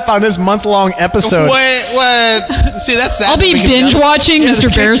caught up on this month-long episode. What? See, that's sad. I'll be binge watching this Mr.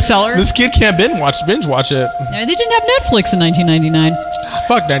 kid- Bear's Cellar. This kid can't binge watch it. No, they didn't have Netflix in 1999.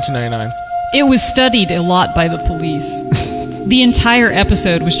 Fuck 1999. It was studied a lot by the police. The entire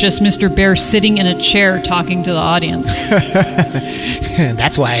episode was just Mr. Bear sitting in a chair talking to the audience.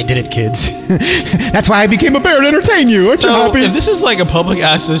 That's why I did it, kids. That's why I became a bear to entertain you. Aren't you So happy? if this is like a public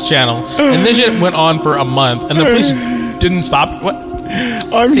access channel, and this shit went on for a month, and the police didn't stop. What?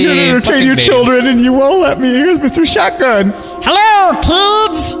 I'm See, here to entertain fucking your babies. children, and you won't let me. Here's Mr. Shotgun. Hello,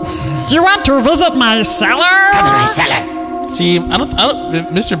 kids! Do you want to visit my cellar? Come to my cellar. See, I don't.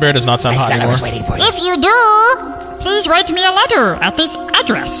 Mr. Bear does not sound My hot cellar anymore. is waiting for you. If you do, please write me a letter at this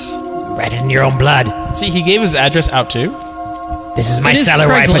address. Write it in your own blood. See, he gave his address out too. This is my It is cellar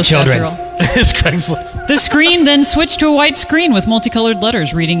where I put Craigslist, children. after all. His Craigslist. The screen then switched to a white screen with multicolored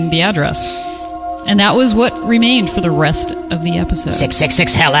letters reading the address. And that was what remained for the rest of the episode.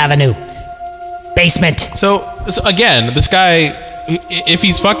 666 Hell Avenue. Basement. So again, this guy, if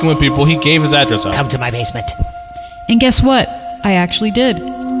he's fucking with people, he gave his address out. Come to my basement. And guess what? I actually did.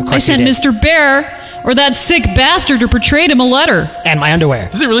 I course you sent did. Mr. Bear, or that sick bastard who portrayed him, a letter. And my underwear.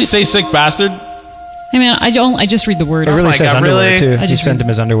 Does it really say sick bastard? Hey man, I just read the words. It really my says God, underwear, really? too. I He just sent him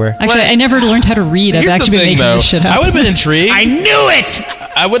his underwear. Actually, What? I never learned how to read. I've Here's actually the been thing, making though. this shit up. I would have been intrigued. I knew it!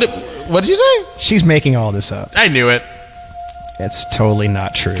 I would have. What did you say? She's making all this up. I knew it. It's totally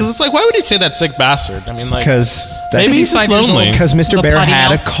not true. Because it's like, why would he say that sick bastard? I mean, like, Because maybe he's just 5 years lonely. old. Because Mr. The Bear potty had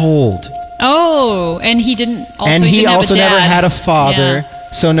mouth. a cold. Oh, and he didn't. Also, And he didn't have also a dad. never had a father.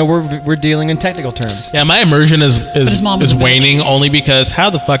 Yeah. So no, we're dealing in technical terms. Yeah, my immersion his mom was is a bitch. waning only because how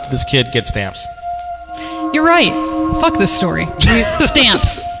the fuck did this kid get stamps? You're right. Fuck this story.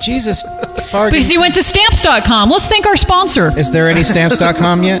 Stamps. Jesus. Because he went to stamps.com. Let's thank our sponsor. Is there any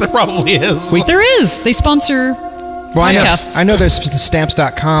stamps.com yet? There probably is. There is. They sponsor Well, podcasts. I know there's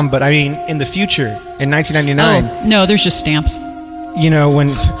stamps.com, but I mean, in the future, in 1999. Oh, no, there's just stamps. you know, when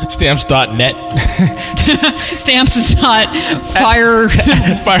Stamps.net. Stamps.fire Fire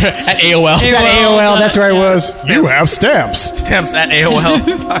at AOL. AOL, that's where I was. You have stamps. Stamps at AOL.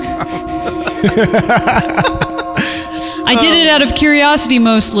 I did it out of curiosity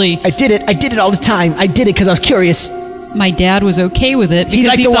mostly. I did it all the time. I did it because I was curious. My dad was okay with it because He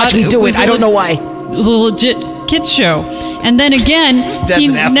liked to watch me do it. I don't know why. Legit kids show. And then again, he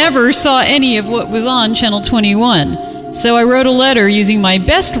never saw any of what was on Channel 21. So I wrote a letter using my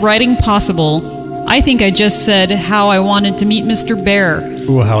best writing possible. I think I just said how I wanted to meet Mr. Bear.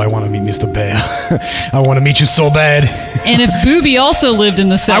 Ooh, how I want to meet Mr. Bear. I want to meet you so bad. And if Booby also lived in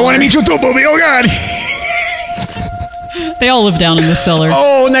the cellar. I want to meet you too, Booby. Oh, God. They all live down in the cellar.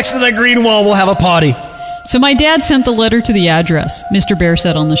 Oh, next to that green wall, we'll have a party. So my dad sent the letter to the address, Mr. Bear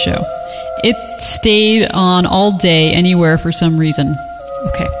said on the show. It stayed on all day, anywhere for some reason.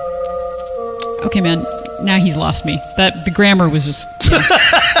 Okay, man. Now he's lost me. The grammar was just. Yeah.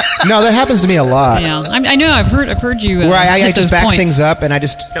 No, that happens to me a lot. Yeah, I know. I've heard you. Where I hit just those back points. things up, and I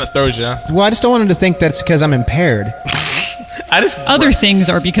just Kind of throws you. Well, I just don't want him to think that's because I'm impaired. Other things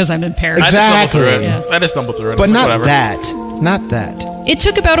are because I'm impaired. Exactly. I just stumbled through it. But not whatever. that. Not that. It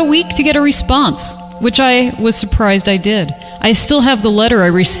took about a week to get a response, which I was surprised I did. I still have the letter I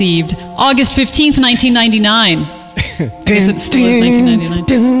received August 15th, 1999. I guess it still is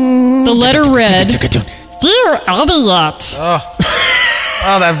 1999. The letter read, Dear Elliot.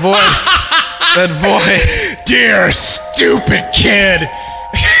 Oh, that voice. That voice. Dear stupid kid.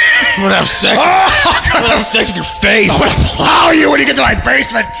 I'm gonna have sex. I'm gonna have sex with your face. I'm going to plow you when you get to my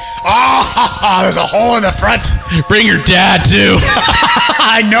basement. Oh, there's a hole in the front. Bring your dad, too.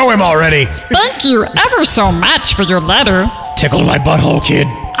 I know him already. Thank you ever so much for your letter. Tickle my butthole, kid.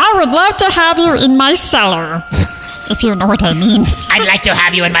 I would love to have you in my cellar, if you know what I mean. I'd like to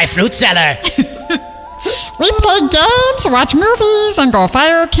have you in my fruit cellar. We play games, watch movies, and go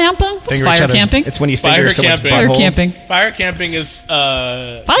fire camping. What's Finger each fire other's- camping? It's when you Fire finger someone's camping. Fire butthole. camping. Fire camping is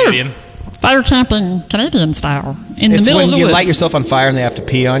Canadian. Fire camping, Canadian style. In It's the middle when of the you woods. light yourself on fire and they have to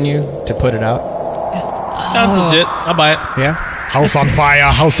pee on you to put it out. Sounds legit. I'll buy it. Yeah. House on fire,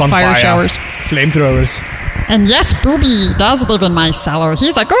 house on Fire showers. Flamethrowers. And yes, Booby does live in my cellar.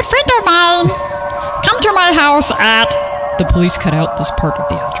 He's a good friend of mine. Come to my house at... The police cut out this part of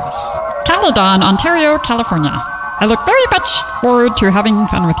the address. Caledon, Ontario, California. I look very much forward to having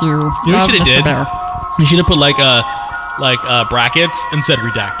fun with you. You know Love, what you should Mr. have Bear. did? You should have put like brackets and said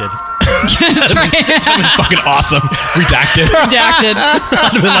redacted. That's right. That'd been fucking awesome. Redacted. Redacted.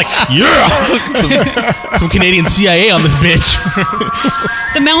 I'd have been like, yeah! Some Canadian CIA on this bitch.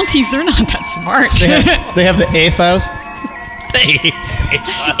 The Mounties, they're not that smart. They have the A files.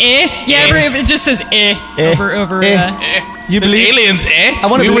 Yeah, it just says over. You The believe? aliens, I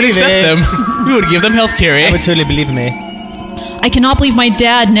wanna we would believe accept it. them. We would give them health care, I would totally believe me. I cannot believe my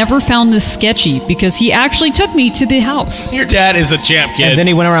dad never found this sketchy because he actually took me to the house. Your dad is a champ, kid. And then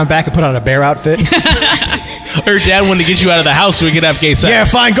he went around back and put on a bear outfit. Her dad wanted to get you out of the house so we could have gay sex. Yeah,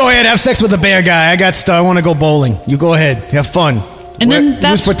 fine. Go ahead. Have sex with the bear guy. I got stuff. I want to go bowling. You go ahead. Have fun. And then Use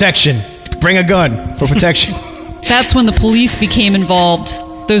that's protection. Bring a gun for protection. That's when the police became involved.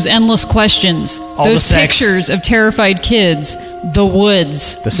 Those endless questions, All those the sex. pictures of terrified kids, the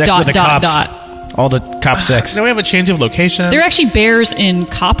woods, The sex with the cops. All the cop sex. Now we have a change of location. They're actually bears in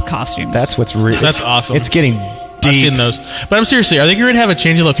cop costumes. That's what's real. That's awesome. It's getting I've deep. seen those. But I'm seriously, are they going to have a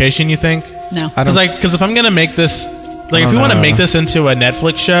change of location, you think? No. I don't- Because if I'm going to make this, like, if don't we want to know. make this into a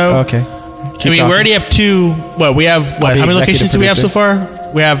Netflix show, Okay. I Keep mean, we talking. already have two. What we have? What? the How many executive locations do we have so producer.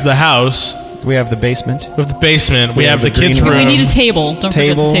 far? We have the house. We have the basement. We have the basement. We have the the kids' green room. room. We need a table. Don't forget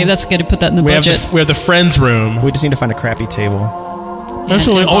Table. the table. That's good to put that in the We have budget. the, we have the friends' room. We just need to find a crappy table. That's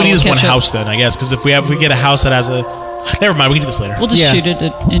what we and a all we need bottle is of one ketchup. house then, I guess. Because if we get a house that has a, never mind. We can do this later. We'll just Yeah. shoot it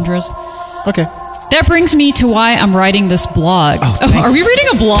at Indra's. Okay. That brings me to why I'm writing this blog. Are we reading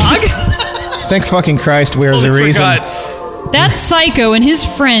a blog? Thank fucking Christ, where's the reason? Forgot. That psycho and his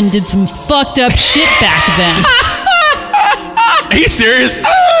friend did some fucked up shit back then. Are you serious?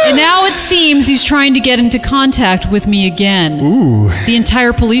 And now it seems he's trying to get into contact with me again. Ooh. The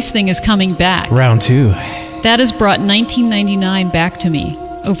entire police thing is coming back. Round 2. That has brought 1999 back to me.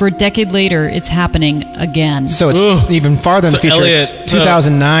 Over a decade later, it's happening again. So it's Ooh. even farther in the future. It's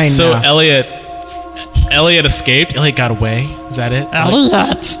 2009 So now. Elliot escaped. Elliot got away. Is that it?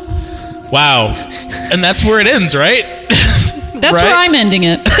 Elliot. Wow. And that's where it ends, right? That's Right? where I'm ending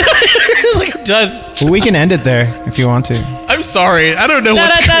it. Like, I'm done. Well, we can end it there if you want to. I'm sorry. I don't know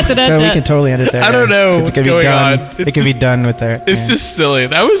what's going on. So we can totally end it there. I don't know what's gonna be going done. on. It can be done with there. It's just silly.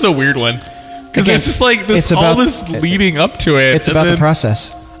 That was a weird one. Because Again, there's just like this, it's about- all this leading up to it. It's and about the then-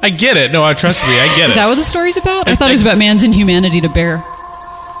 process. I get it. No, trust me, I get Is it. that what the story's about? I thought it was about man's inhumanity to bear.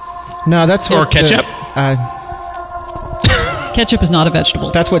 No, that's Or what ketchup? Ketchup is not a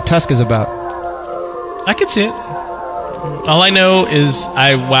vegetable. That's what Tusk is about. I could see it. All I know is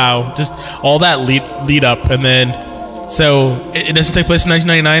just all that lead up, and then so it doesn't take place in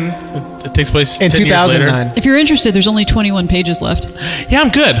 1999. It takes place In 10 years later. 2009. If you're interested, there's only 21 pages left. Yeah, I'm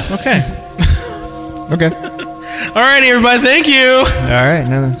good. Okay. Okay. All right, everybody. Thank you. All right.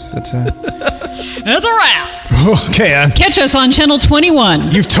 No, that's That's a wrap. Okay, Catch us on Channel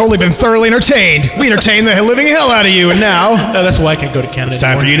 21. you've totally been thoroughly entertained. We entertained the living hell out of you, and now No, that's why I can't go to Canada. it's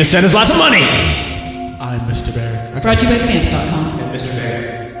time for you to send us lots of money. I'm Mr. Bear. Brought to you by Stamps.com.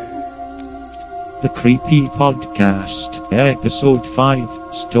 The Creepy Podcast, Episode 5,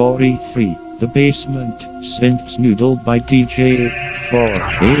 Story 3, The Basement, Synths Noodled by DJ 4.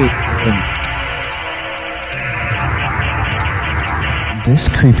 This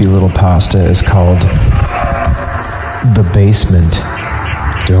creepy little pasta is called The Basement.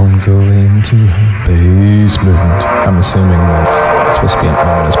 Don't go into the basement. I'm assuming that's supposed to be an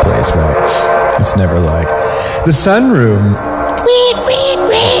ominous place, right? It's never like the sunroom.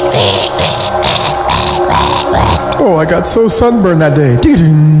 Oh, I got so sunburned that day.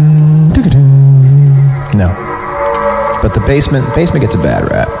 No. But the basement gets a bad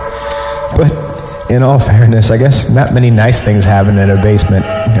rap. But in all fairness, I guess not many nice things happen in a basement.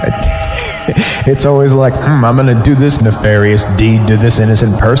 It's always like, I'm going to do this nefarious deed to this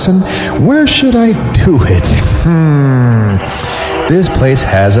innocent person. Where should I do it? This place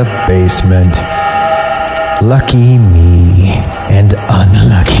has a basement. Lucky me and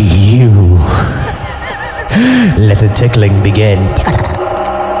unlucky you. Let the tickling begin.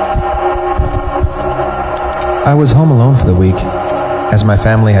 I was home alone for the week, as my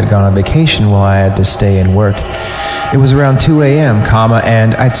family had gone on vacation while I had to stay and work. It was around 2 a.m.,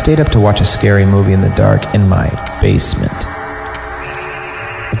 and I'd stayed up to watch a scary movie in the dark in my basement.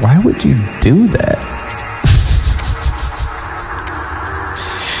 Why would you do that?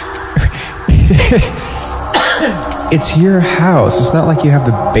 It's your house. It's not like you have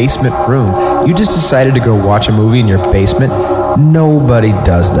the basement room. You just decided to go watch a movie in your basement. Nobody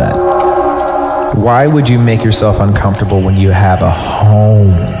does that. Why would you make yourself uncomfortable when you have a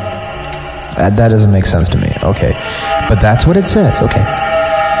home? That doesn't make sense to me. Okay. But that's what it says. Okay.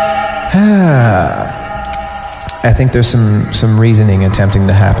 I think there's some reasoning attempting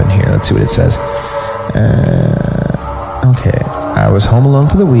to happen here. Let's see what it says. Okay. I was home alone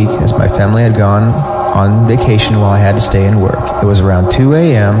for the week as my family had gone on vacation while I had to stay and work. It was around 2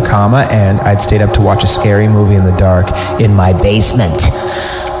 a.m., and I'd stayed up to watch a scary movie in the dark in my basement.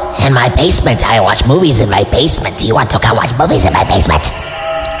 In my basement. I watch movies in my basement. Do you want to come watch movies in my basement?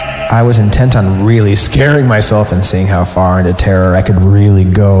 I was intent on really scaring myself and seeing how far into terror I could really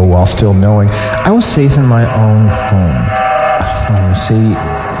go while still knowing I was safe in my own home. See,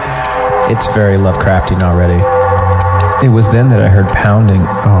 it's very Lovecraftian already. It was then that I heard pounding.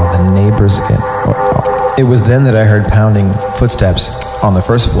 Oh, the neighbors again. It was then that I heard pounding footsteps on the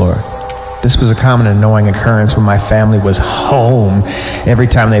first floor. This was a common annoying occurrence when my family was home. Every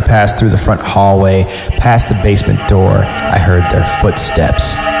time they passed through the front hallway, past the basement door, I heard their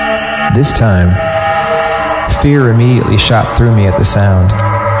footsteps. This time, fear immediately shot through me at the sound.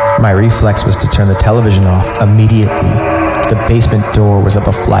 My reflex was to turn the television off immediately. The basement door was up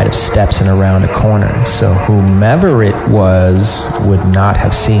a flight of steps and around a corner, so whomever it was would not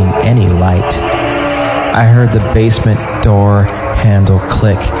have seen any light. I heard the basement door handle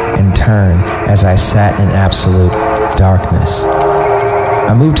click and turn as I sat in absolute darkness.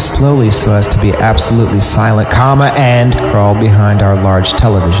 I moved slowly so as to be absolutely silent, and crawled behind our large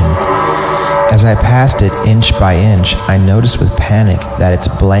television. As I passed it inch by inch, I noticed with panic that it's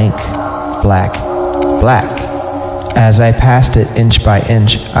blank, black. As I passed it inch by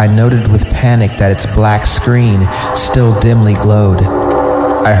inch, I noted with panic that its black screen still dimly glowed.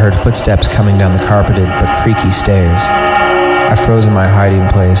 I heard footsteps coming down the carpeted but creaky stairs. I froze in my hiding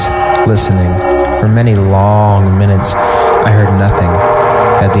place, listening. For many long minutes, I heard nothing.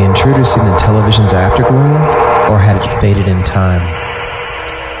 Had the intruder seen the television's afterglow, or had it faded in time?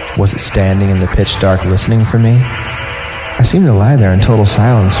 Was it standing in the pitch dark listening for me? I seemed to lie there in total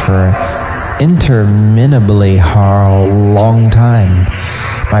silence for an interminably long time.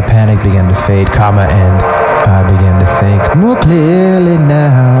 My panic began to fade, and I began to think more clearly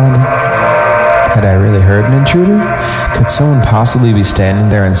now. Had I really heard an intruder? Could someone possibly be standing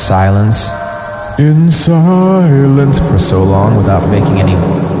there in silence? For so long without making any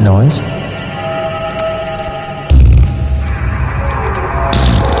noise?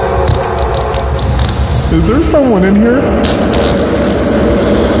 Is there someone in here?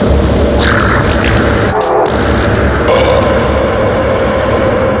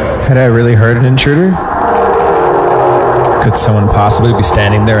 Had I really heard an intruder? Could someone possibly be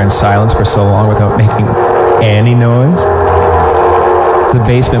standing there in silence for so long without making any noise? The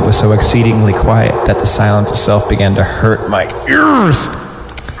basement was so exceedingly quiet that the silence itself began to hurt my ears.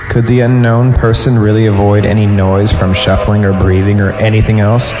 Could the unknown person really avoid any noise from shuffling or breathing or anything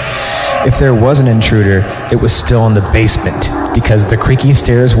else? If there was an intruder, it was still in the basement, because the creaking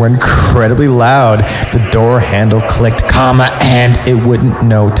stairs were incredibly loud. The door handle clicked, and it wouldn't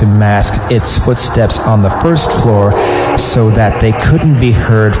know to mask its footsteps on the first floor so that they couldn't be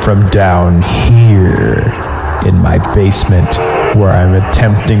heard from down here in my basement, where I'm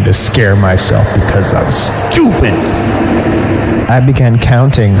attempting to scare myself because I'm stupid. I began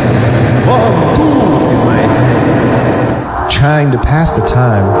counting 1, 2 in my head, trying to pass the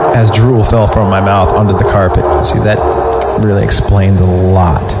time as drool fell from my mouth onto the carpet. See, that really explains a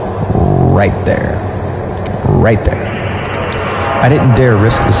lot. Right there. I didn't dare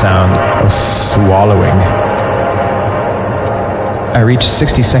risk the sound of swallowing. I reached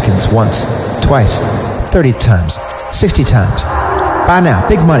 60 seconds once, twice, 30 times, 60 times. By now,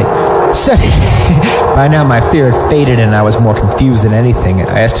 big money. By now, my fear had faded and I was more confused than anything.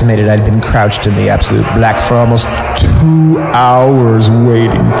 I estimated I'd been crouched in the absolute black for almost 2 hours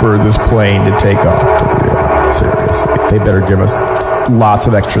waiting for this plane to take off. For real. Seriously. They better give us lots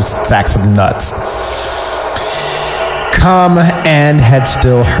of extra stacks of nuts. And had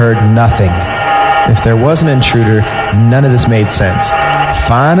still heard nothing. If there was an intruder, none of this made sense.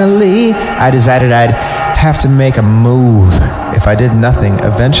 Finally, I decided I'd have to make a move. If I did nothing,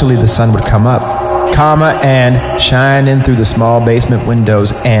 eventually the sun would come up, and shine in through the small basement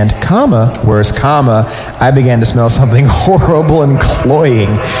windows, and, worse, I began to smell something horrible and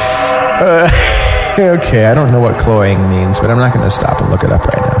cloying. Okay, I don't know what cloying means, but I'm not going to stop and look it up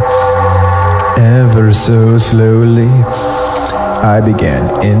right now. Ever so slowly, I began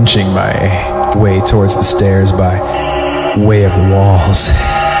inching my way towards the stairs by way of the walls.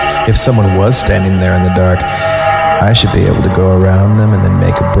 If someone was standing there in the dark, I should be able to go around them and then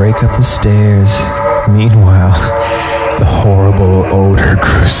make a break up the stairs. Meanwhile, the horrible odor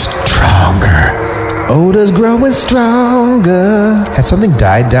grew stronger. Odor's growing stronger. Had something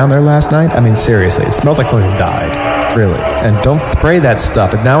died down there last night? I mean, seriously, it smells like something died. Really. And don't spray that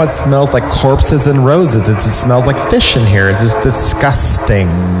stuff. And now it smells like corpses and roses. It just smells like fish in here. It's just disgusting.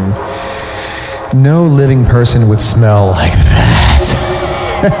 No living person would smell like that.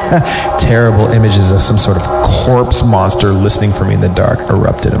 Terrible images of some sort of corpse monster listening for me in the dark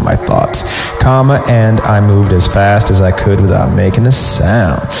erupted in my thoughts, and I moved as fast as I could without making a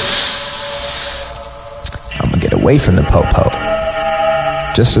sound. I'm gonna get away from the po-po.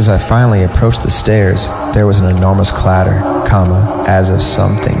 Just as I finally approached the stairs, there was an enormous clatter, as of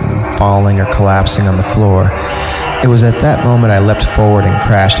something falling or collapsing on the floor. It was at that moment I leapt forward and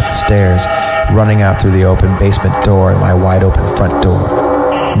crashed up the stairs, running out through the open basement door and my wide open front door.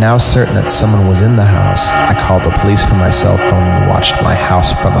 Now certain that someone was in the house, I called the police from my cell phone and watched my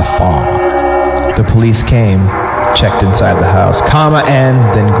house from afar. The police came, checked inside the house, and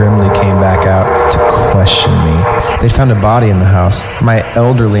then grimly came back out to question me. They found a body in the house, my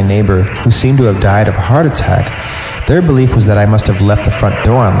elderly neighbor, who seemed to have died of a heart attack. Their belief was that I must have left the front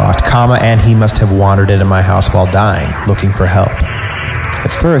door unlocked, and he must have wandered into my house while dying, looking for help.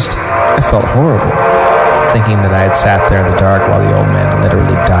 At first, I felt horrible, thinking that I had sat there in the dark while the old man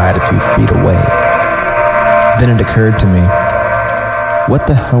literally died a few feet away. Then it occurred to me, what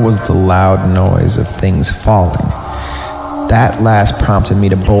the hell was the loud noise of things falling? That last prompted me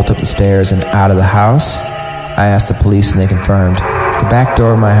to bolt up the stairs and out of the house. I asked the police and they confirmed. The back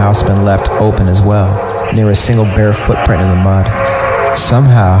door of my house had been left open as well, near a single bare footprint in the mud.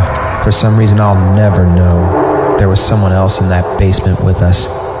 Somehow, for some reason I'll never know, there was someone else in that basement with us,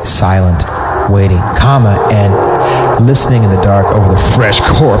 silent, waiting, and listening in the dark over the fresh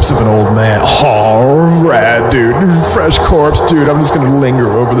corpse of an old man. Oh, rad, dude. Fresh corpse, dude. I'm just gonna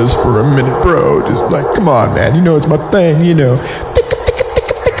linger over this for a minute, bro. Just like, come on, man. You know it's my thing, you know.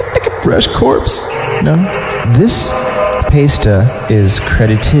 Fresh corpse. No? This pasta is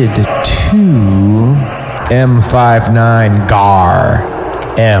credited to M59 GAR.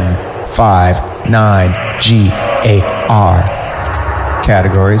 M59 GAR.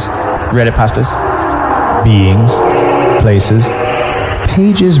 Categories: Reddit pastas, beings, places,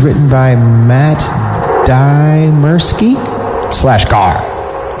 pages written by Matt Dymersky /GAR.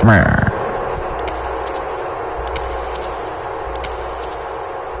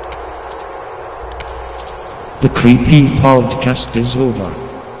 The Creepy Podcast is over.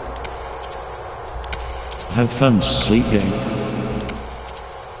 Have fun sleeping.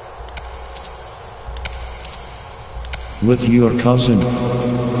 With your cousin.